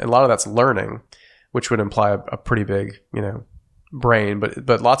that. And a lot of that's learning, which would imply a pretty big, brain, but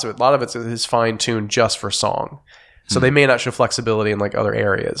a lot of it is fine-tuned just for song. So they may not show flexibility in like other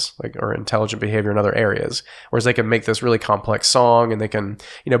areas, or intelligent behavior in other areas, whereas they can make this really complex song, and they can,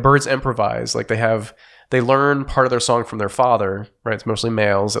 birds improvise. Like they learn part of their song from their father, right? It's mostly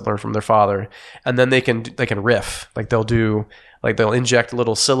males that learn from their father, and then they can riff. Like they'll inject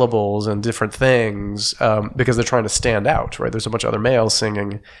little syllables and different things because they're trying to stand out, right? There's a bunch of other males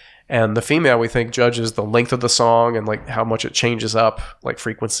singing. And the female, we think, judges the length of the song and like how much it changes up, like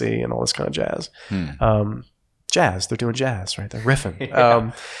frequency and all this kind of jazz. Jazz, they're doing jazz, right? They're riffing.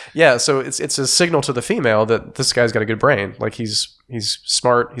 So it's a signal to the female that this guy's got a good brain. Like he's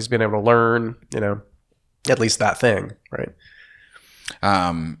smart. He's been able to learn, at least that thing, right?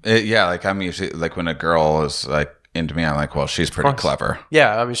 Like I'm usually like when a girl is like into me, I'm like, well, she's pretty clever.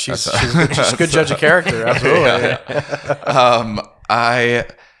 Yeah, I mean, she's a good judge of character. Absolutely.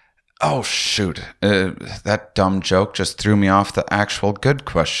 Oh, shoot. That dumb joke just threw me off the actual good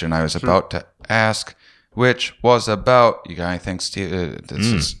question I was about to ask, which was about, you got anything, Steve?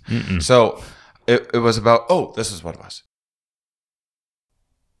 So it was about, this is what it was.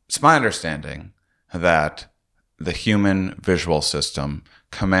 It's my understanding that the human visual system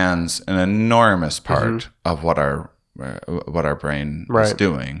commands an enormous part of what our brain is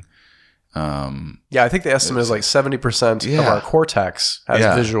doing. I think the estimate is like 70% of our cortex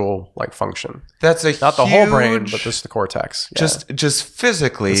has visual like function. That's not the whole brain, but just the cortex. Yeah. Just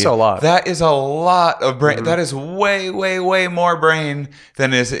physically, it's a lot. That is a lot of brain. That is way, way, way more brain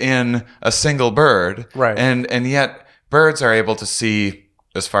than is in a single bird. Right. And yet birds are able to see,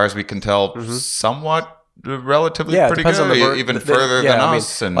 as far as we can tell, somewhat relatively pretty good, on the bird, even further than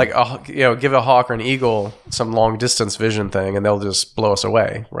us. And give a hawk or an eagle some long distance vision thing, and they'll just blow us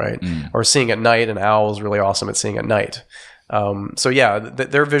away, right? Or seeing at night. An owl is really awesome at seeing at night.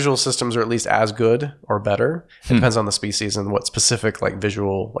 Their visual systems are at least as good or better. It depends on the species and what specific like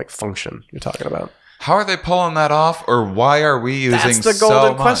visual like function you're talking about. How are they pulling that off, or why are we using so much? That's the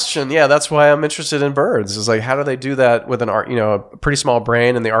golden question. Yeah, that's why I'm interested in birds. Is like, how do they do that with a pretty small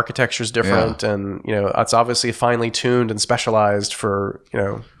brain, and the architecture is different, and it's obviously finely tuned and specialized for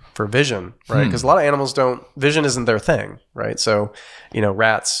vision, right? Because a lot of animals vision isn't their thing, right? So,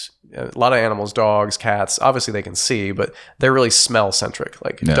 rats, a lot of animals, dogs, cats, obviously they can see, but they're really smell centric.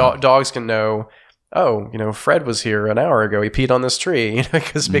 Like dogs can know, Fred was here an hour ago. He peed on this tree,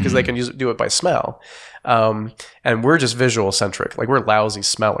 because they can do it by smell. And we're just visual centric. Like we're lousy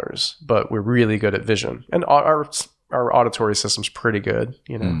smellers, but we're really good at vision. And our auditory system's pretty good,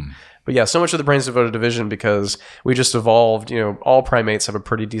 But yeah, so much of the brain's devoted to vision because we just evolved, all primates have a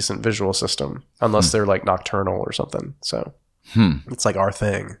pretty decent visual system, unless they're like nocturnal or something. So it's like our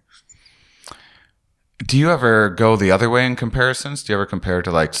thing. Do you ever go the other way in comparisons? Do you ever compare to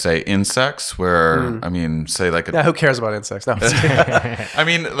like, say, insects where, say like... who cares about insects? No. I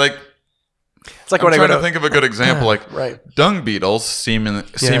mean, like... It's like I'm trying to think of a good example. Like dung beetles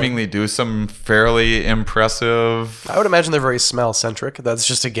seemingly do some fairly impressive... I would imagine they're very smell centric. That's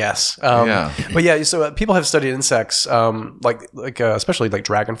just a guess. But so people have studied insects, especially like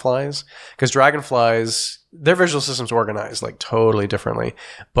dragonflies, because dragonflies their visual system's organized like totally differently,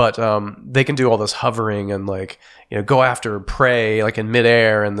 but they can do all this hovering and like, you know, go after prey like in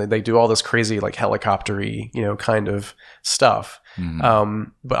midair, and they do all this crazy like helicopter-y, you know, kind of stuff.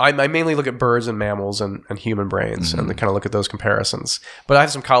 But I mainly look at birds and mammals and human brains, and they kind of look at those comparisons. But I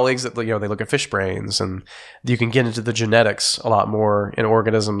have some colleagues that, you know, they look at fish brains, and you can get into the genetics a lot more in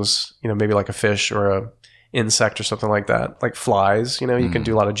organisms, you know, maybe like a fish or a insect or something like that, like flies. You know, you can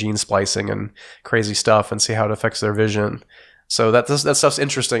do a lot of gene splicing and crazy stuff and see how it affects their vision. So that stuff's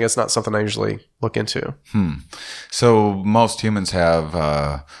interesting. It's not something I usually look into. So most humans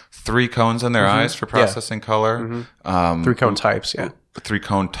have 3 cones in their eyes for processing color. 3 cone types, yeah. 3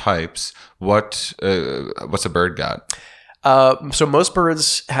 cone types. What's a bird got? So most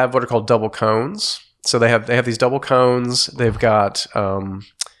birds have what are called double cones. So they have these double cones. They've got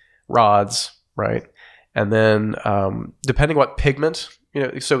rods, right? And then depending what pigment, you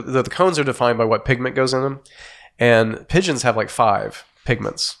know, so the cones are defined by what pigment goes in them. And pigeons have like 5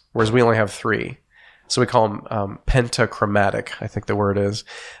 pigments, whereas we only have 3. So we call them pentachromatic, I think the word is.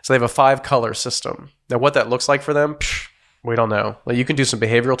 So they have a 5 color system. Now what that looks like for them, we don't know. Like, you can do some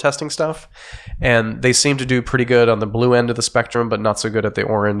behavioral testing stuff, and they seem to do pretty good on the blue end of the spectrum, but not so good at the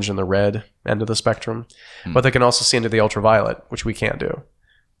orange and the red end of the spectrum. But they can also see into the ultraviolet, which we can't do.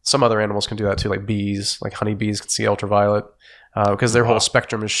 Some other animals can do that too, like bees, like honeybees can see ultraviolet because their whole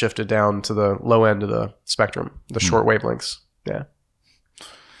spectrum is shifted down to the low end of the spectrum, the short wavelengths. Yeah.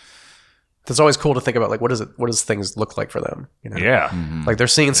 It's always cool to think about, like, what does things look like for them? You know? Yeah. Like, they're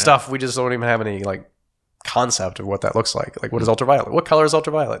seeing stuff, we just don't even have any like concept of what that looks like. Like, what is ultraviolet? What color is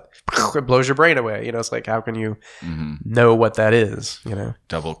ultraviolet? It blows your brain away. You know, it's like, how can you know what that is? You know,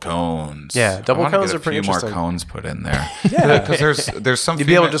 double cones. Yeah, double cones are pretty interesting. A few more cones put in there. Yeah, because there's some. You'd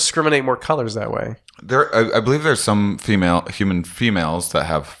be able to discriminate more colors that way. I believe there's some human females that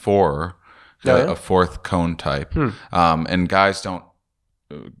have 4, a 4th cone type, and guys don't.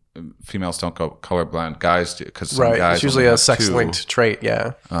 Females don't go colorblind. Guys do, because some guys it's usually a sex-linked trait.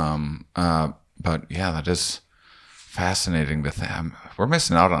 Yeah. But yeah, that is fascinating to think. We're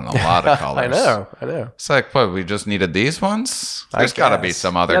missing out on a lot of colors. I know. It's like, what, we just needed these ones? There's got to be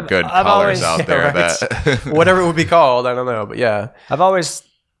some other good colors out there. Right. That whatever it would be called, I don't know. But yeah. I've always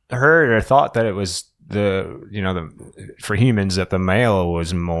heard or thought that it was for humans that the male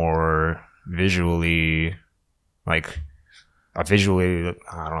was more visually, like, I don't know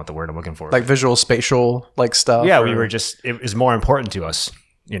what the word I'm looking for. Like visual spatial like stuff. Yeah, it was more important to us.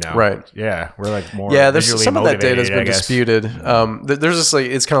 You know, right? Yeah, we're like more. Yeah, there's some of that data has been disputed. There's just like,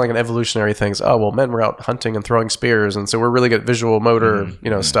 it's kind of like an evolutionary thing. Oh well, men were out hunting and throwing spears, and so we're really good at visual motor,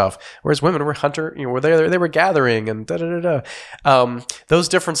 stuff. Whereas women were hunter, were they were gathering and da da da da. Those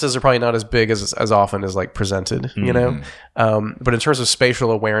differences are probably not as big as often as like presented, you know. But in terms of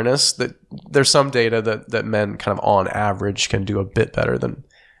spatial awareness, there's some data that men kind of on average can do a bit better than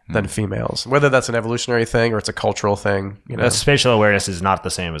females, whether that's an evolutionary thing or it's a cultural thing. You know, spatial awareness is not the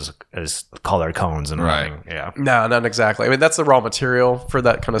same as color cones and everything. Yeah, no, not exactly. I mean, that's the raw material for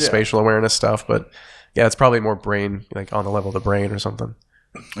that kind of spatial awareness stuff, but yeah, it's probably more brain, like on the level of the brain or something.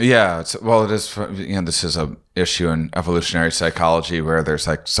 Yeah, it is. This is a issue in evolutionary psychology where there's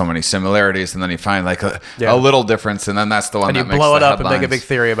like so many similarities, and then you find like a little difference, and then that's the one and that you makes blow it the up headlines. And make a big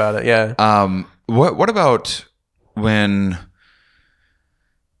theory about it. Yeah. What about when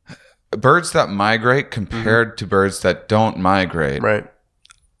birds that migrate compared to birds that don't migrate? Right.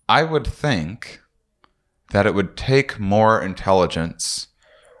 I would think that it would take more intelligence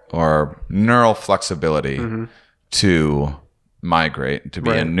or neural flexibility to migrate, to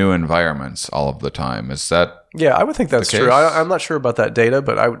be in new environments all of the time. Is that I would think that's true. I'm not sure about that data,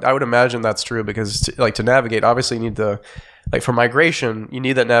 but I would imagine that's true because to navigate, obviously you need for migration, you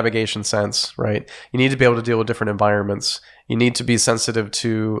need that navigation sense, right? You need to be able to deal with different environments. You need to be sensitive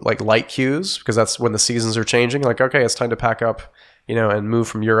to like light cues because that's when the seasons are changing. Like, okay, it's time to pack up, and move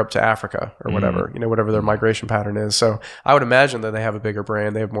from Europe to Africa or whatever, whatever their migration pattern is. So I would imagine that they have a bigger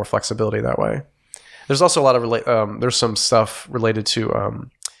brain. They have more flexibility that way. There's also a lot of there's some stuff related to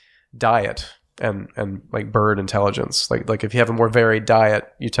diet and like bird intelligence. Like if you have a more varied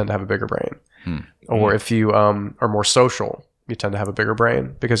diet, you tend to have a bigger brain. Or if you are more social, you tend to have a bigger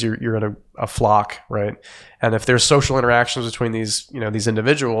brain because you're in a flock, right? And if there's social interactions between these these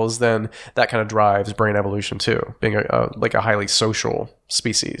individuals, then that kind of drives brain evolution too, being a highly social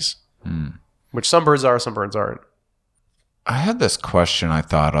species, which some birds are, some birds aren't. I had this question I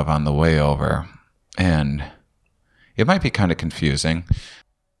thought of on the way over, and it might be kind of confusing.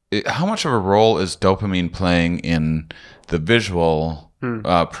 How much of a role is dopamine playing in the visual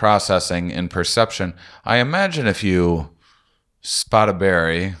processing and perception? I imagine if you spot a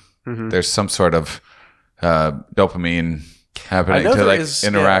berry, there's some sort of dopamine happening to like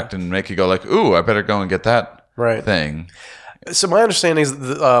interact and make you go like, ooh, I better go and get that thing. So my understanding is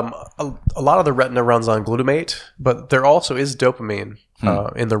that, a lot of the retina runs on glutamate, but there also is dopamine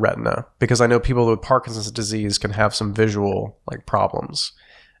in the retina, because I know people with Parkinson's disease can have some visual like problems,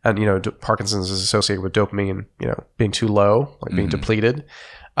 and Parkinson's is associated with dopamine, being too low, like being depleted.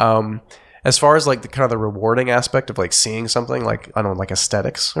 As far as like the kind of the rewarding aspect of like seeing something, like I don't know, like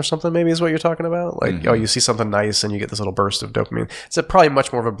aesthetics or something, maybe is what you're talking about. Like you see something nice and you get this little burst of dopamine. It's probably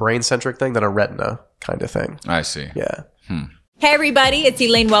much more of a brain centric thing than a retina kind of thing. I see. Yeah. Hey everybody, it's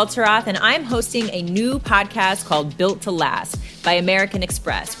Elaine Welteroth, and I'm hosting a new podcast called Built to Last by American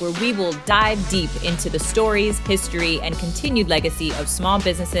Express, where we will dive deep into the stories, history, and continued legacy of small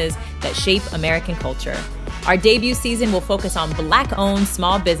businesses that shape American culture. Our debut season will focus on Black-owned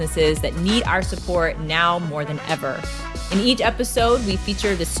small businesses that need our support now more than ever. In each episode, we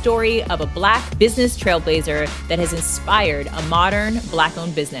feature the story of a Black business trailblazer that has inspired a modern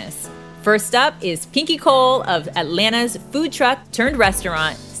Black-owned business. First up is Pinky Cole of Atlanta's food truck turned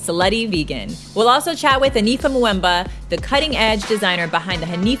restaurant, Slutty Vegan. We'll also chat with Hanifa Mwemba, the cutting-edge designer behind the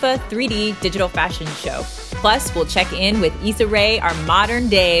Hanifa 3D digital fashion show. Plus, we'll check in with Issa Rae, our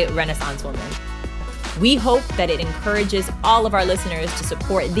modern-day Renaissance woman. We hope that it encourages all of our listeners to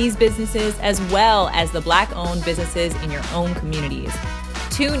support these businesses as well as the Black-owned businesses in your own communities.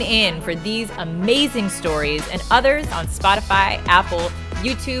 Tune in for these amazing stories and others on Spotify, Apple,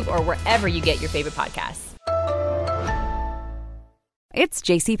 YouTube, or wherever you get your favorite podcasts. It's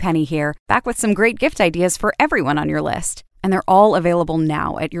JCPenney here, back with some great gift ideas for everyone on your list. And they're all available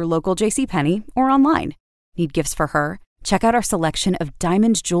now at your local JCPenney or online. Need gifts for her? Check out our selection of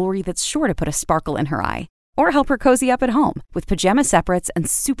diamond jewelry that's sure to put a sparkle in her eye. Or help her cozy up at home with pajama separates and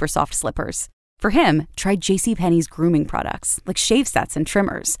super soft slippers. For him, try JCPenney's grooming products like shave sets and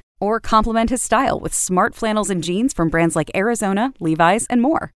trimmers. Or complement his style with smart flannels and jeans from brands like Arizona, Levi's, and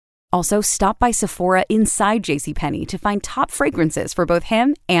more. Also, stop by Sephora inside JCPenney to find top fragrances for both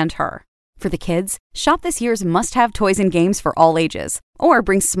him and her. For the kids, shop this year's must-have toys and games for all ages. Or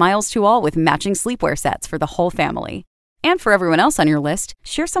bring smiles to all with matching sleepwear sets for the whole family. And for everyone else on your list,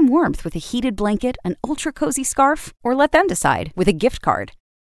 share some warmth with a heated blanket, an ultra-cozy scarf, or let them decide with a gift card.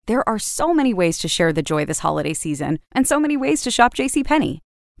 There are so many ways to share the joy this holiday season, and so many ways to shop JCPenney.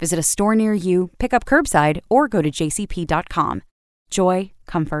 Visit a store near you, pick up curbside, or go to jcp.com. Joy,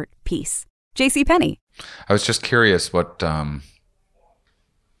 comfort, peace. JCPenney. I was just curious what the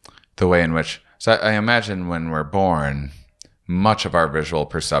way in which... So I imagine when we're born, much of our visual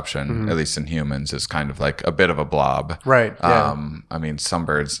perception, at least in humans, is kind of like a bit of a blob. Right, yeah. I mean, some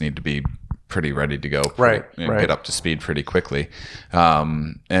birds need to be pretty ready to go. Right. Get up to speed pretty quickly.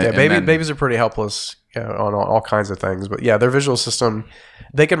 Babies are pretty helpless on all kinds of things. But yeah, their visual system,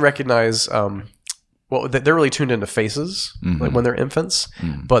 they can recognize... they're really tuned into faces like when they're infants,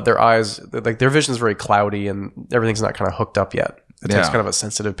 but their eyes, like their vision is very cloudy and everything's not kind of hooked up yet. It takes kind of a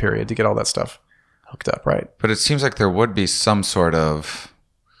sensitive period to get all that stuff hooked up, right? But it seems like there would be some sort of,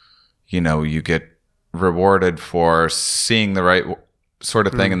 you get rewarded for seeing the right sort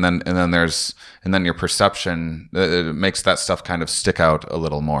of thing, and then your perception it makes that stuff kind of stick out a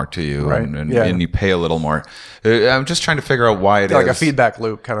little more to you, right? And you pay a little more. I'm just trying to figure out why it is like a feedback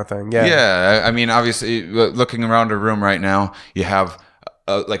loop kind of thing. I mean, obviously, looking around a room right now, you have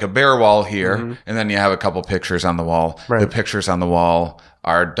like a bare wall here, and then you have a couple pictures on the wall. Right. The pictures on the wall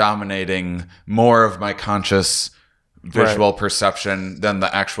are dominating more of my conscious visual perception than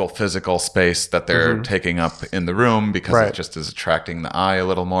the actual physical space that they're taking up in the room, because it just is attracting the eye a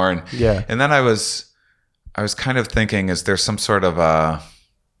little more. And then I was kind of thinking, is there some sort of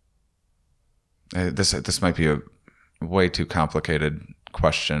this might be a way too complicated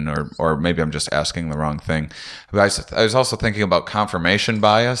question, or maybe I'm just asking the wrong thing. But I was also thinking about confirmation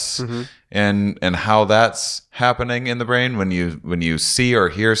bias and how that's happening in the brain when you see or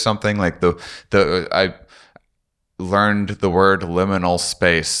hear something. Like I learned the word liminal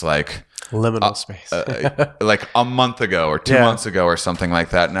space like a month ago or 2 months ago or something like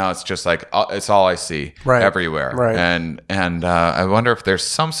that. Now it's just like it's all I see everywhere. Right. And I wonder if there's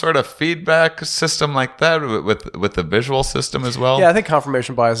some sort of feedback system like that with the visual system as well. Yeah, I think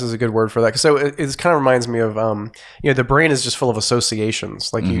confirmation bias is a good word for that. So it kind of reminds me of the brain is just full of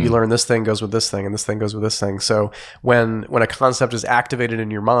associations. Like you learn this thing goes with this thing and this thing goes with this thing. So when a concept is activated in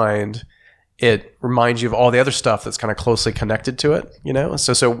your mind, it reminds you of all the other stuff that's kind of closely connected to it,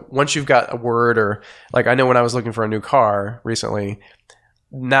 So once you've got a word, or like I know when I was looking for a new car recently,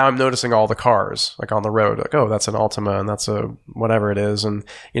 now I'm noticing all the cars like on the road, like, oh, that's an Altima and that's a whatever it is. And,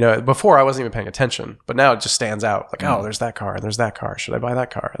 before I wasn't even paying attention, but now it just stands out like, oh, there's that car. There's that car. Should I buy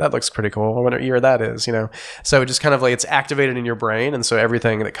that car? That looks pretty cool. I wonder what year that is, So it just kind of like it's activated in your brain. And so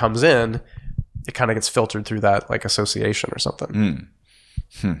everything that comes in, it kind of gets filtered through that like association or something.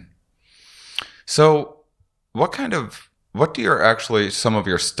 So what do some of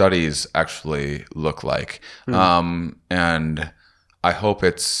your studies actually look like? And I hope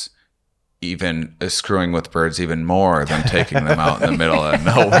it's even screwing with birds even more than taking them out in the middle of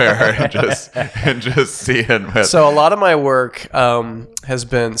nowhere and just seeing with. So a lot of my work has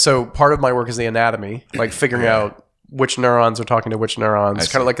been, part of my work is the anatomy, like figuring out which neurons are talking to which neurons,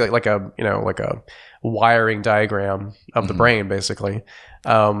 kind of like a wiring diagram of the brain, basically.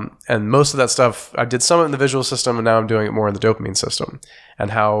 And most of that stuff, I did some of it in the visual system, and now I'm doing it more in the dopamine system,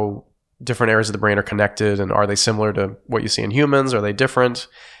 and how different areas of the brain are connected, and are they similar to what you see in humans? Are they different?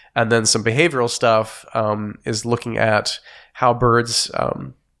 And then some behavioral stuff is looking at how birds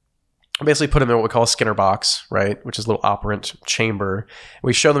basically put them in what we call a Skinner box, right? Which is a little operant chamber.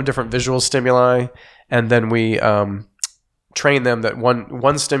 We show them different visual stimuli, and then we train them that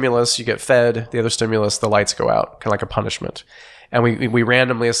one stimulus you get fed, the other stimulus the lights go out, kind of like a punishment. And we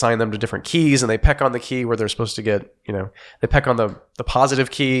randomly assign them to different keys, and they peck on the key where they're supposed to get, they peck on the positive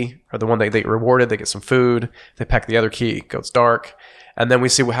key, or the one they get rewarded, they get some food. They peck the other key, it goes dark. And then we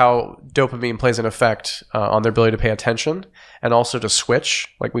see how dopamine plays an effect on their ability to pay attention, and also to switch.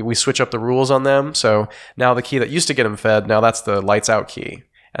 Like we switch up the rules on them. So now the key that used to get them fed, now that's the lights out key.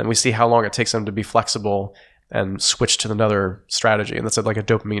 And we see how long it takes them to be flexible and switch to another strategy. And that's like a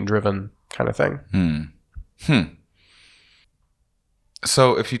dopamine driven kind of thing.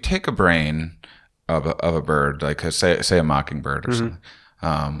 So if you take a brain of a bird, like say a mockingbird or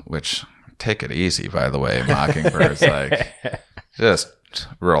something, which, take it easy, by the way, mockingbirds, like just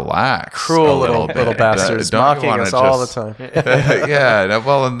relax. Cruel little bastards, mocking us all the time.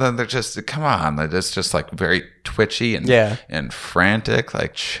 Well, and then they're just, come on, they're just like very twitchy and frantic.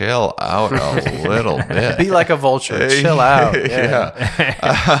 Like, chill out a little bit. Be like a vulture. Chill out.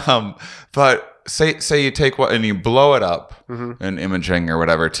 But say you take and you blow it up in imaging or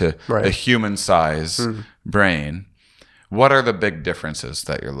whatever to a human size brain. What are the big differences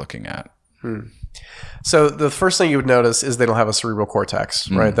that you're looking at? So the first thing you would notice is they don't have a cerebral cortex,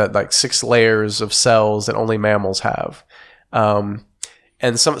 right? That like 6 layers of cells that only mammals have.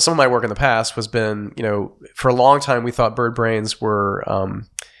 And some of my work in the past has been, for a long time we thought bird brains were,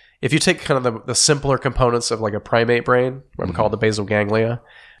 if you take kind of the simpler components of like a primate brain, what we call the basal ganglia,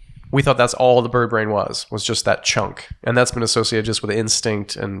 we thought that's all the bird brain was just that chunk. And that's been associated just with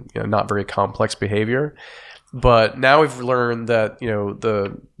instinct and not very complex behavior. But now we've learned that,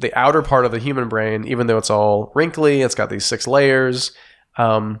 the outer part of the human brain, even though it's all wrinkly, it's got these 6 layers,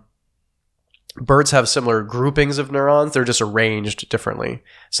 birds have similar groupings of neurons. They're just arranged differently.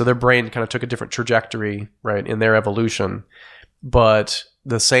 So their brain kind of took a different trajectory, right, in their evolution. But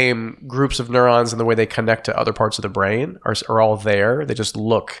the same groups of neurons and the way they connect to other parts of the brain are all there. They just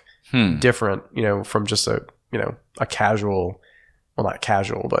look different, from just a casual, well, not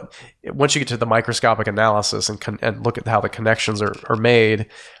casual, but once you get to the microscopic analysis and look at how the connections are made,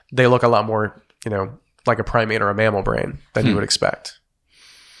 they look a lot more, like a primate or a mammal brain than you would expect.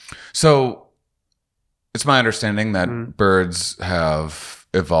 So it's my understanding that birds have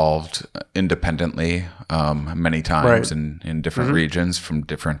evolved independently many times in different regions from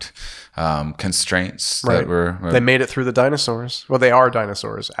different constraints that were. They made it through the dinosaurs. Well, they are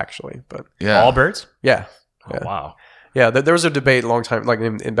dinosaurs actually, but all birds. Yeah. Oh, wow. Yeah, there was a debate a long time, like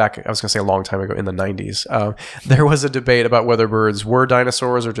in back, I was going to say a long time ago, in the 90s. There was a debate about whether birds were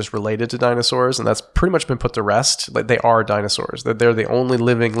dinosaurs or just related to dinosaurs, and that's pretty much been put to rest. Like, they are dinosaurs. They're the only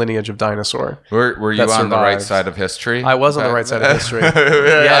living lineage of dinosaur. Were you on the right side of history? I was on the right side of history.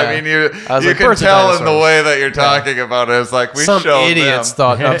 I mean, you can tell in the way that you're talking about it. It's like some idiots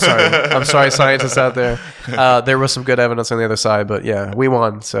thought. I'm sorry, scientists out there. There was some good evidence on the other side, but yeah, we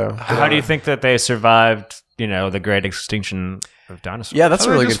won. So how do you think that they survived? The great extinction of dinosaurs. Yeah, that's a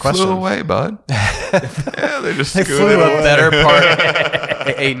really good question. Flew away, bud. They flew a better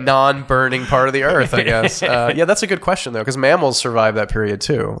part, a non-burning part of the earth, I guess. That's a good question though, because mammals survived that period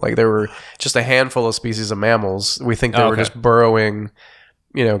too. Like there were just a handful of species of mammals. We think they were just burrowing,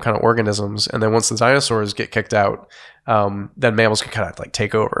 kind of organisms, and then once the dinosaurs get kicked out, then mammals could kind of like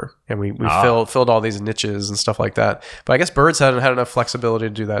take over, and we filled all these niches and stuff like that. But I guess birds hadn't had enough flexibility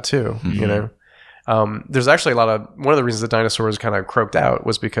to do that too. There's actually one of the reasons the dinosaurs kind of croaked out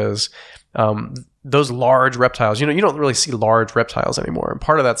was because those large reptiles, you don't really see large reptiles anymore. And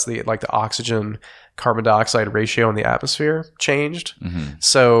part of that's the oxygen carbon dioxide ratio in the atmosphere changed. Mm-hmm.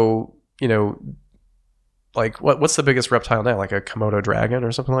 So, what's the biggest reptile now? Like a Komodo dragon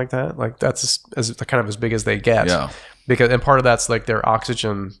or something like that? Like that's as big as they get. Yeah. And part of that's like their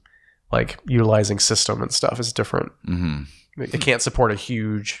oxygen utilizing system and stuff is different. Mm-hmm. It can't support a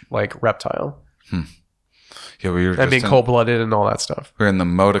huge reptile. Yeah, we were being cold-blooded and all that stuff. We were in the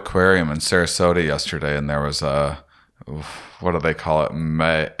Moat Aquarium in Sarasota yesterday, and there was what do they call it? The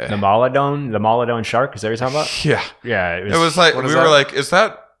Megalodon shark. Is that what you're talking about? Yeah, yeah. It was like we were like, is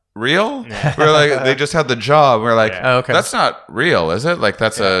that real? Yeah. We were like, they just had the jaw. We were like, okay. That's not real, is it? Like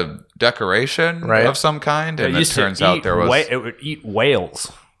that's a decoration of some kind. And it turns out there was it would eat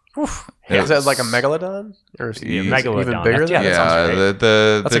whales. Is that like a megalodon, or megalodon even bigger?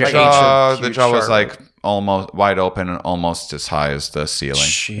 The jaw was like almost wide open and almost as high as the ceiling.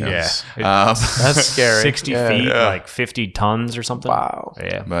 Jeez. Yeah, that's scary. 60 feet, like 50 tons or something. Wow.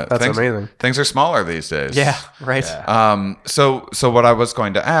 Yeah, but that's amazing. Things are smaller these days. Yeah, right. Yeah. So what I was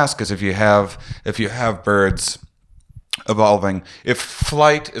going to ask is if you have birds evolving, if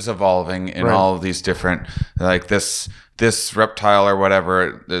flight is evolving in all of these different this reptile or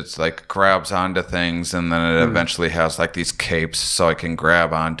whatever, it's like grabs onto things, and then it eventually has like these capes so I can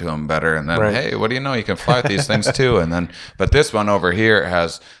grab onto them better, and then hey, what do you know, you can fly with these things too. And then but this one over here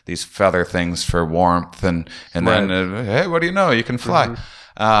has these feather things for warmth, and then hey, what do you know, you can fly.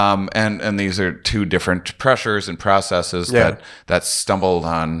 And these are two different pressures and processes that stumbled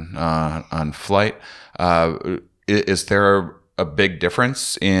on flight. Is there a big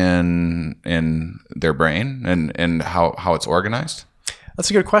difference in their brain and how it's organized?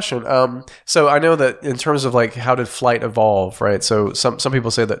 That's a good question. So I know that in terms of how did flight evolve, right? So some people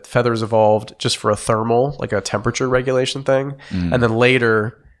say that feathers evolved just for a thermal, like a temperature regulation thing, and then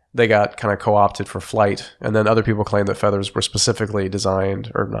later they got kind of co-opted for flight. And then other people claim that feathers were specifically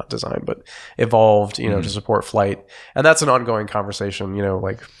designed, or not designed, but evolved, to support flight. And that's an ongoing conversation,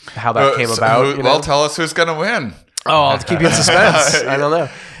 how that came about. Well, tell us who's going to win. Oh, I'll keep you in suspense. I don't know.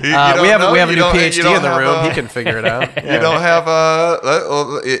 We have a new PhD in the room. He can figure it out. You don't have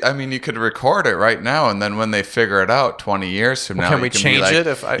you could record it right now, and then when they figure it out 20 years from now, can we change it?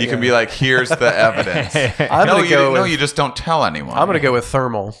 You can be like, here's the evidence. You just don't tell anyone. I'm going to go with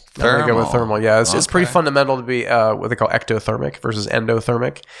thermal. Yeah, it's pretty fundamental to be what they call ectothermic versus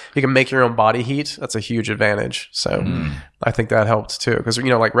endothermic. You can make your own body heat. That's a huge advantage. So I think that helped too, because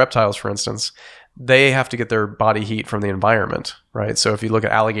like reptiles, for instance, they have to get their body heat from the environment, right? So if you look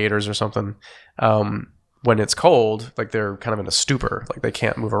at alligators or something, when it's cold, they're kind of in a stupor, they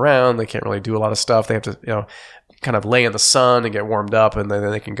can't move around, they can't really do a lot of stuff. They have to, kind of lay in the sun and get warmed up, and then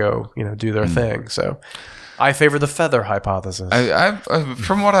they can go, do their thing. So I favor the feather hypothesis. I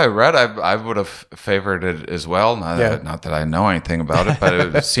from what I read, I would have favored it as well. Not that I know anything about it,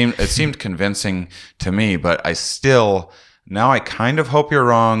 but it seemed convincing to me. But now I kind of hope you're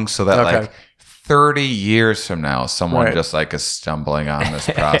wrong, so that 30 years from now, someone just is stumbling on this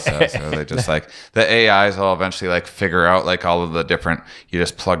process, or they just the AIs will eventually figure out all of the different. You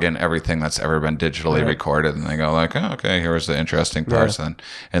just plug in everything that's ever been digitally recorded, and they go oh, okay, here's the interesting person,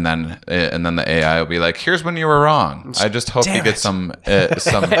 and then the AI will be here's when you were wrong. I just hope you get some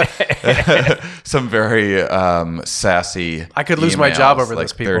very sassy. I could lose my job over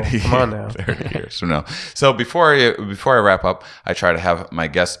this, people. 30, come on now. 30 years from now. So before I wrap up, I try to have my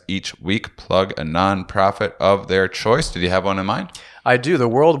guests each week plug a nonprofit of their choice. Did you have one in mind? I do. The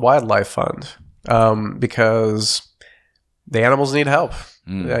World Wildlife Fund, because the animals need help.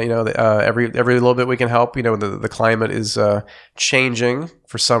 Every little bit we can help. The climate is changing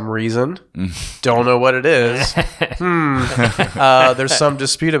for some reason. Don't know what it is. There's some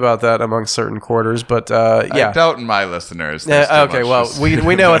dispute about that among certain quarters, but I doubt in my listeners. Okay, well,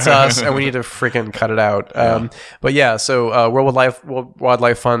 we know it's us, and we need to freaking cut it out. But yeah, so World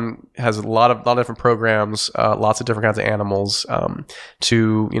Wildlife Fund has a lot of different programs, lots of different kinds of animals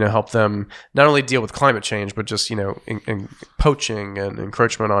to help them not only deal with climate change, but just in poaching and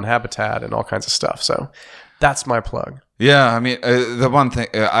encroachment on habitat and all kinds of stuff. So that's my plug. Yeah, I mean, the one thing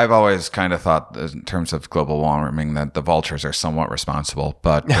I've always kind of thought in terms of global warming that the vultures are somewhat responsible,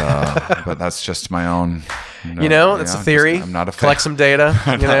 but that's just my own. It's a theory. I'm not a fan. Collect some data.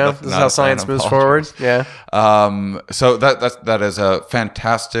 This is how science moves forward. Yeah. So that is a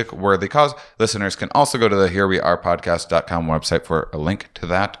fantastic, worthy cause. Listeners can also go to the HereWeArePodcast.com website for a link to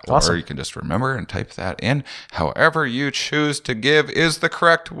that, or you can just remember and type that in. However you choose to give is the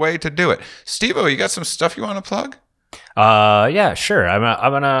correct way to do it. Steve-O, you got some stuff you want to plug? Yeah, sure. I'm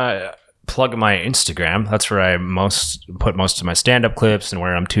gonna plug my Instagram. That's where I put most of my stand-up clips and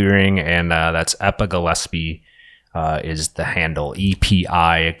where I'm touring, and that's Epa Gillespie is the handle.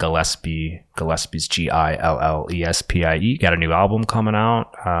 EPI Gillespie. Gillespie's Gillespie. Got a new album coming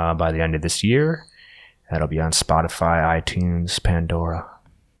out by the end of this year. That'll be on Spotify, iTunes, Pandora.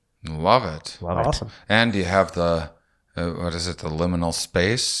 Love it. Awesome. And you have the what is it? The Liminal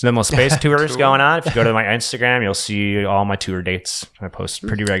Space. Liminal Space tour is going on. If you go to my Instagram, you'll see all my tour dates. I post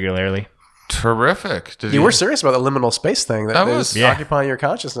pretty regularly. Terrific. You were serious about the liminal space thing that was occupying your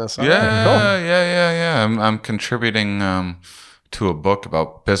consciousness. Yeah. I'm contributing to a book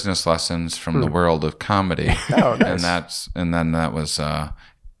about business lessons from the world of comedy. Oh, nice. And then that was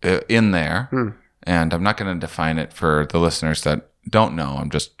in there. And I'm not going to define it for the listeners that don't know.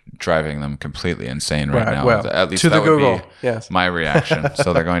 I'm just driving them completely insane right now. Well, at least to that the Google. would be my reaction.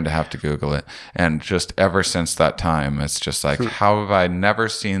 So they're going to have to Google it. And just ever since that time, it's just like, how have I never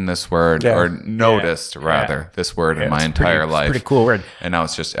seen this word or noticed this word in my entire life? Pretty cool word. And now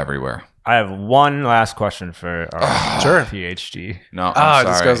it's just everywhere. I have one last question for our PhD. No, I'm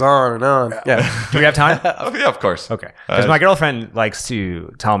sorry. This goes on and on. Yeah. Do we have time? Yeah, of course. Okay. Because my girlfriend likes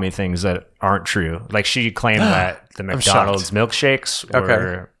to tell me things that aren't true. Like she claimed that the McDonald's milkshakes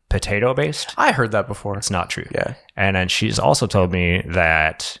were potato-based. I heard that before. It's not true. Yeah. And then she's also told me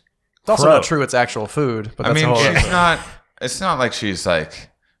that it's also not true it's actual food. But that's it's not like she's like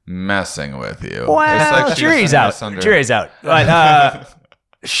messing with you. Well, it's like jury's out. Jury's out. But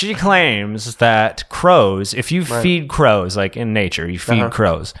she claims that crows, if you feed crows, like in nature, you feed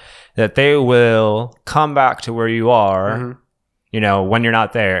crows, that they will come back to where you are, when you're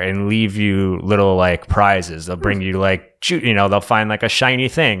not there and leave you little like prizes. They'll bring you like, they'll find like a shiny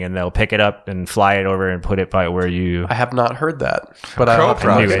thing and they'll pick it up and fly it over and put it by where you. I have not heard that, but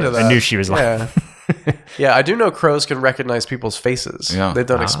I knew she was lying. Yeah, I do know crows can recognize people's faces. Yeah. They've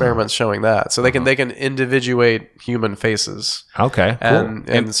done experiments showing that, so they can individuate human faces. Okay, cool.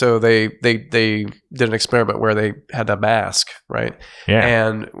 And so they did an experiment where they had a mask, right? Yeah.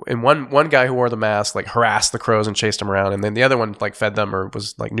 And one guy who wore the mask like harassed the crows and chased them around, and then the other one like fed them or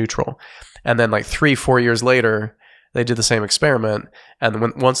was like neutral. And then like 3-4 years later, they did the same experiment, and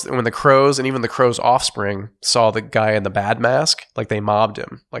when the crows and even the crow's offspring saw the guy in the bad mask, like they mobbed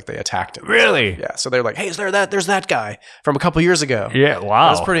him, like they attacked him. Really? Yeah. So they're like, "Hey, there's that guy from a couple years ago." Yeah. Wow.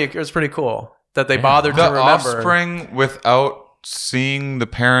 It was pretty cool that they bothered to remember. The offspring without seeing the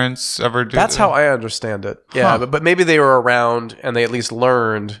parents ever do. That's how I understand it. Yeah, but maybe they were around and they at least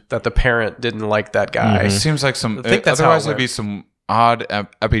learned that the parent didn't like that guy. It seems like some. I think that's otherwise there'd be some odd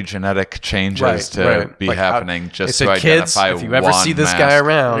epigenetic changes to be happening just to identify kids, if you ever see this guy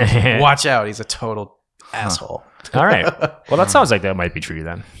around, watch out. He's a total asshole. All right. Well, that sounds like that might be true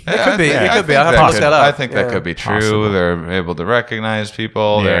then. It could be. It could be. I'll have to look that up. I think that could be true. Possible. They're able to recognize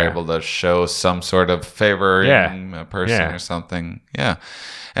people. Yeah. They're able to show some sort of favor in a person or something. Yeah.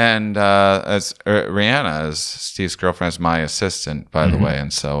 And as Rihanna, as Steve's girlfriend, is my assistant, by the way.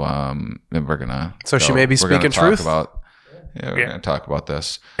 And so we're going to... So she may be speaking truth? We're going to talk about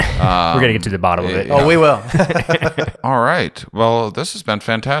this. We're going to get to the bottom of it. Oh, we will. All right. Well, this has been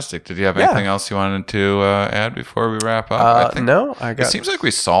fantastic. Did you have anything else you wanted to add before we wrap up? No. It seems like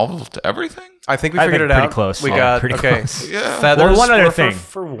we solved everything. I think we figured it out. Pretty close. We got pretty close. Yeah. Feathers. Well, one other thing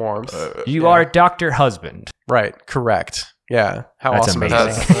for warmth. You are Dr. Husband. Right. Correct. Yeah. How That's awesome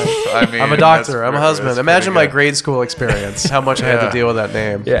amazing. is that? I'm a doctor. I'm a husband. Imagine my grade school experience. How much I had to deal with that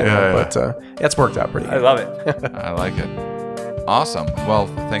name. But it's worked out pretty good. I love it. I like it. Awesome. Well,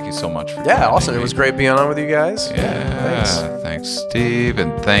 thank you so much for awesome. It was great being on with you guys. Yeah. Thanks, Steve.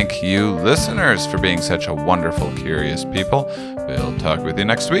 And thank you, listeners, for being such a wonderful, curious people. We'll talk with you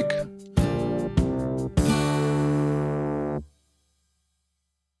next week.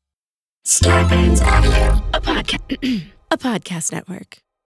 Scarpins Avenue, a podcast network.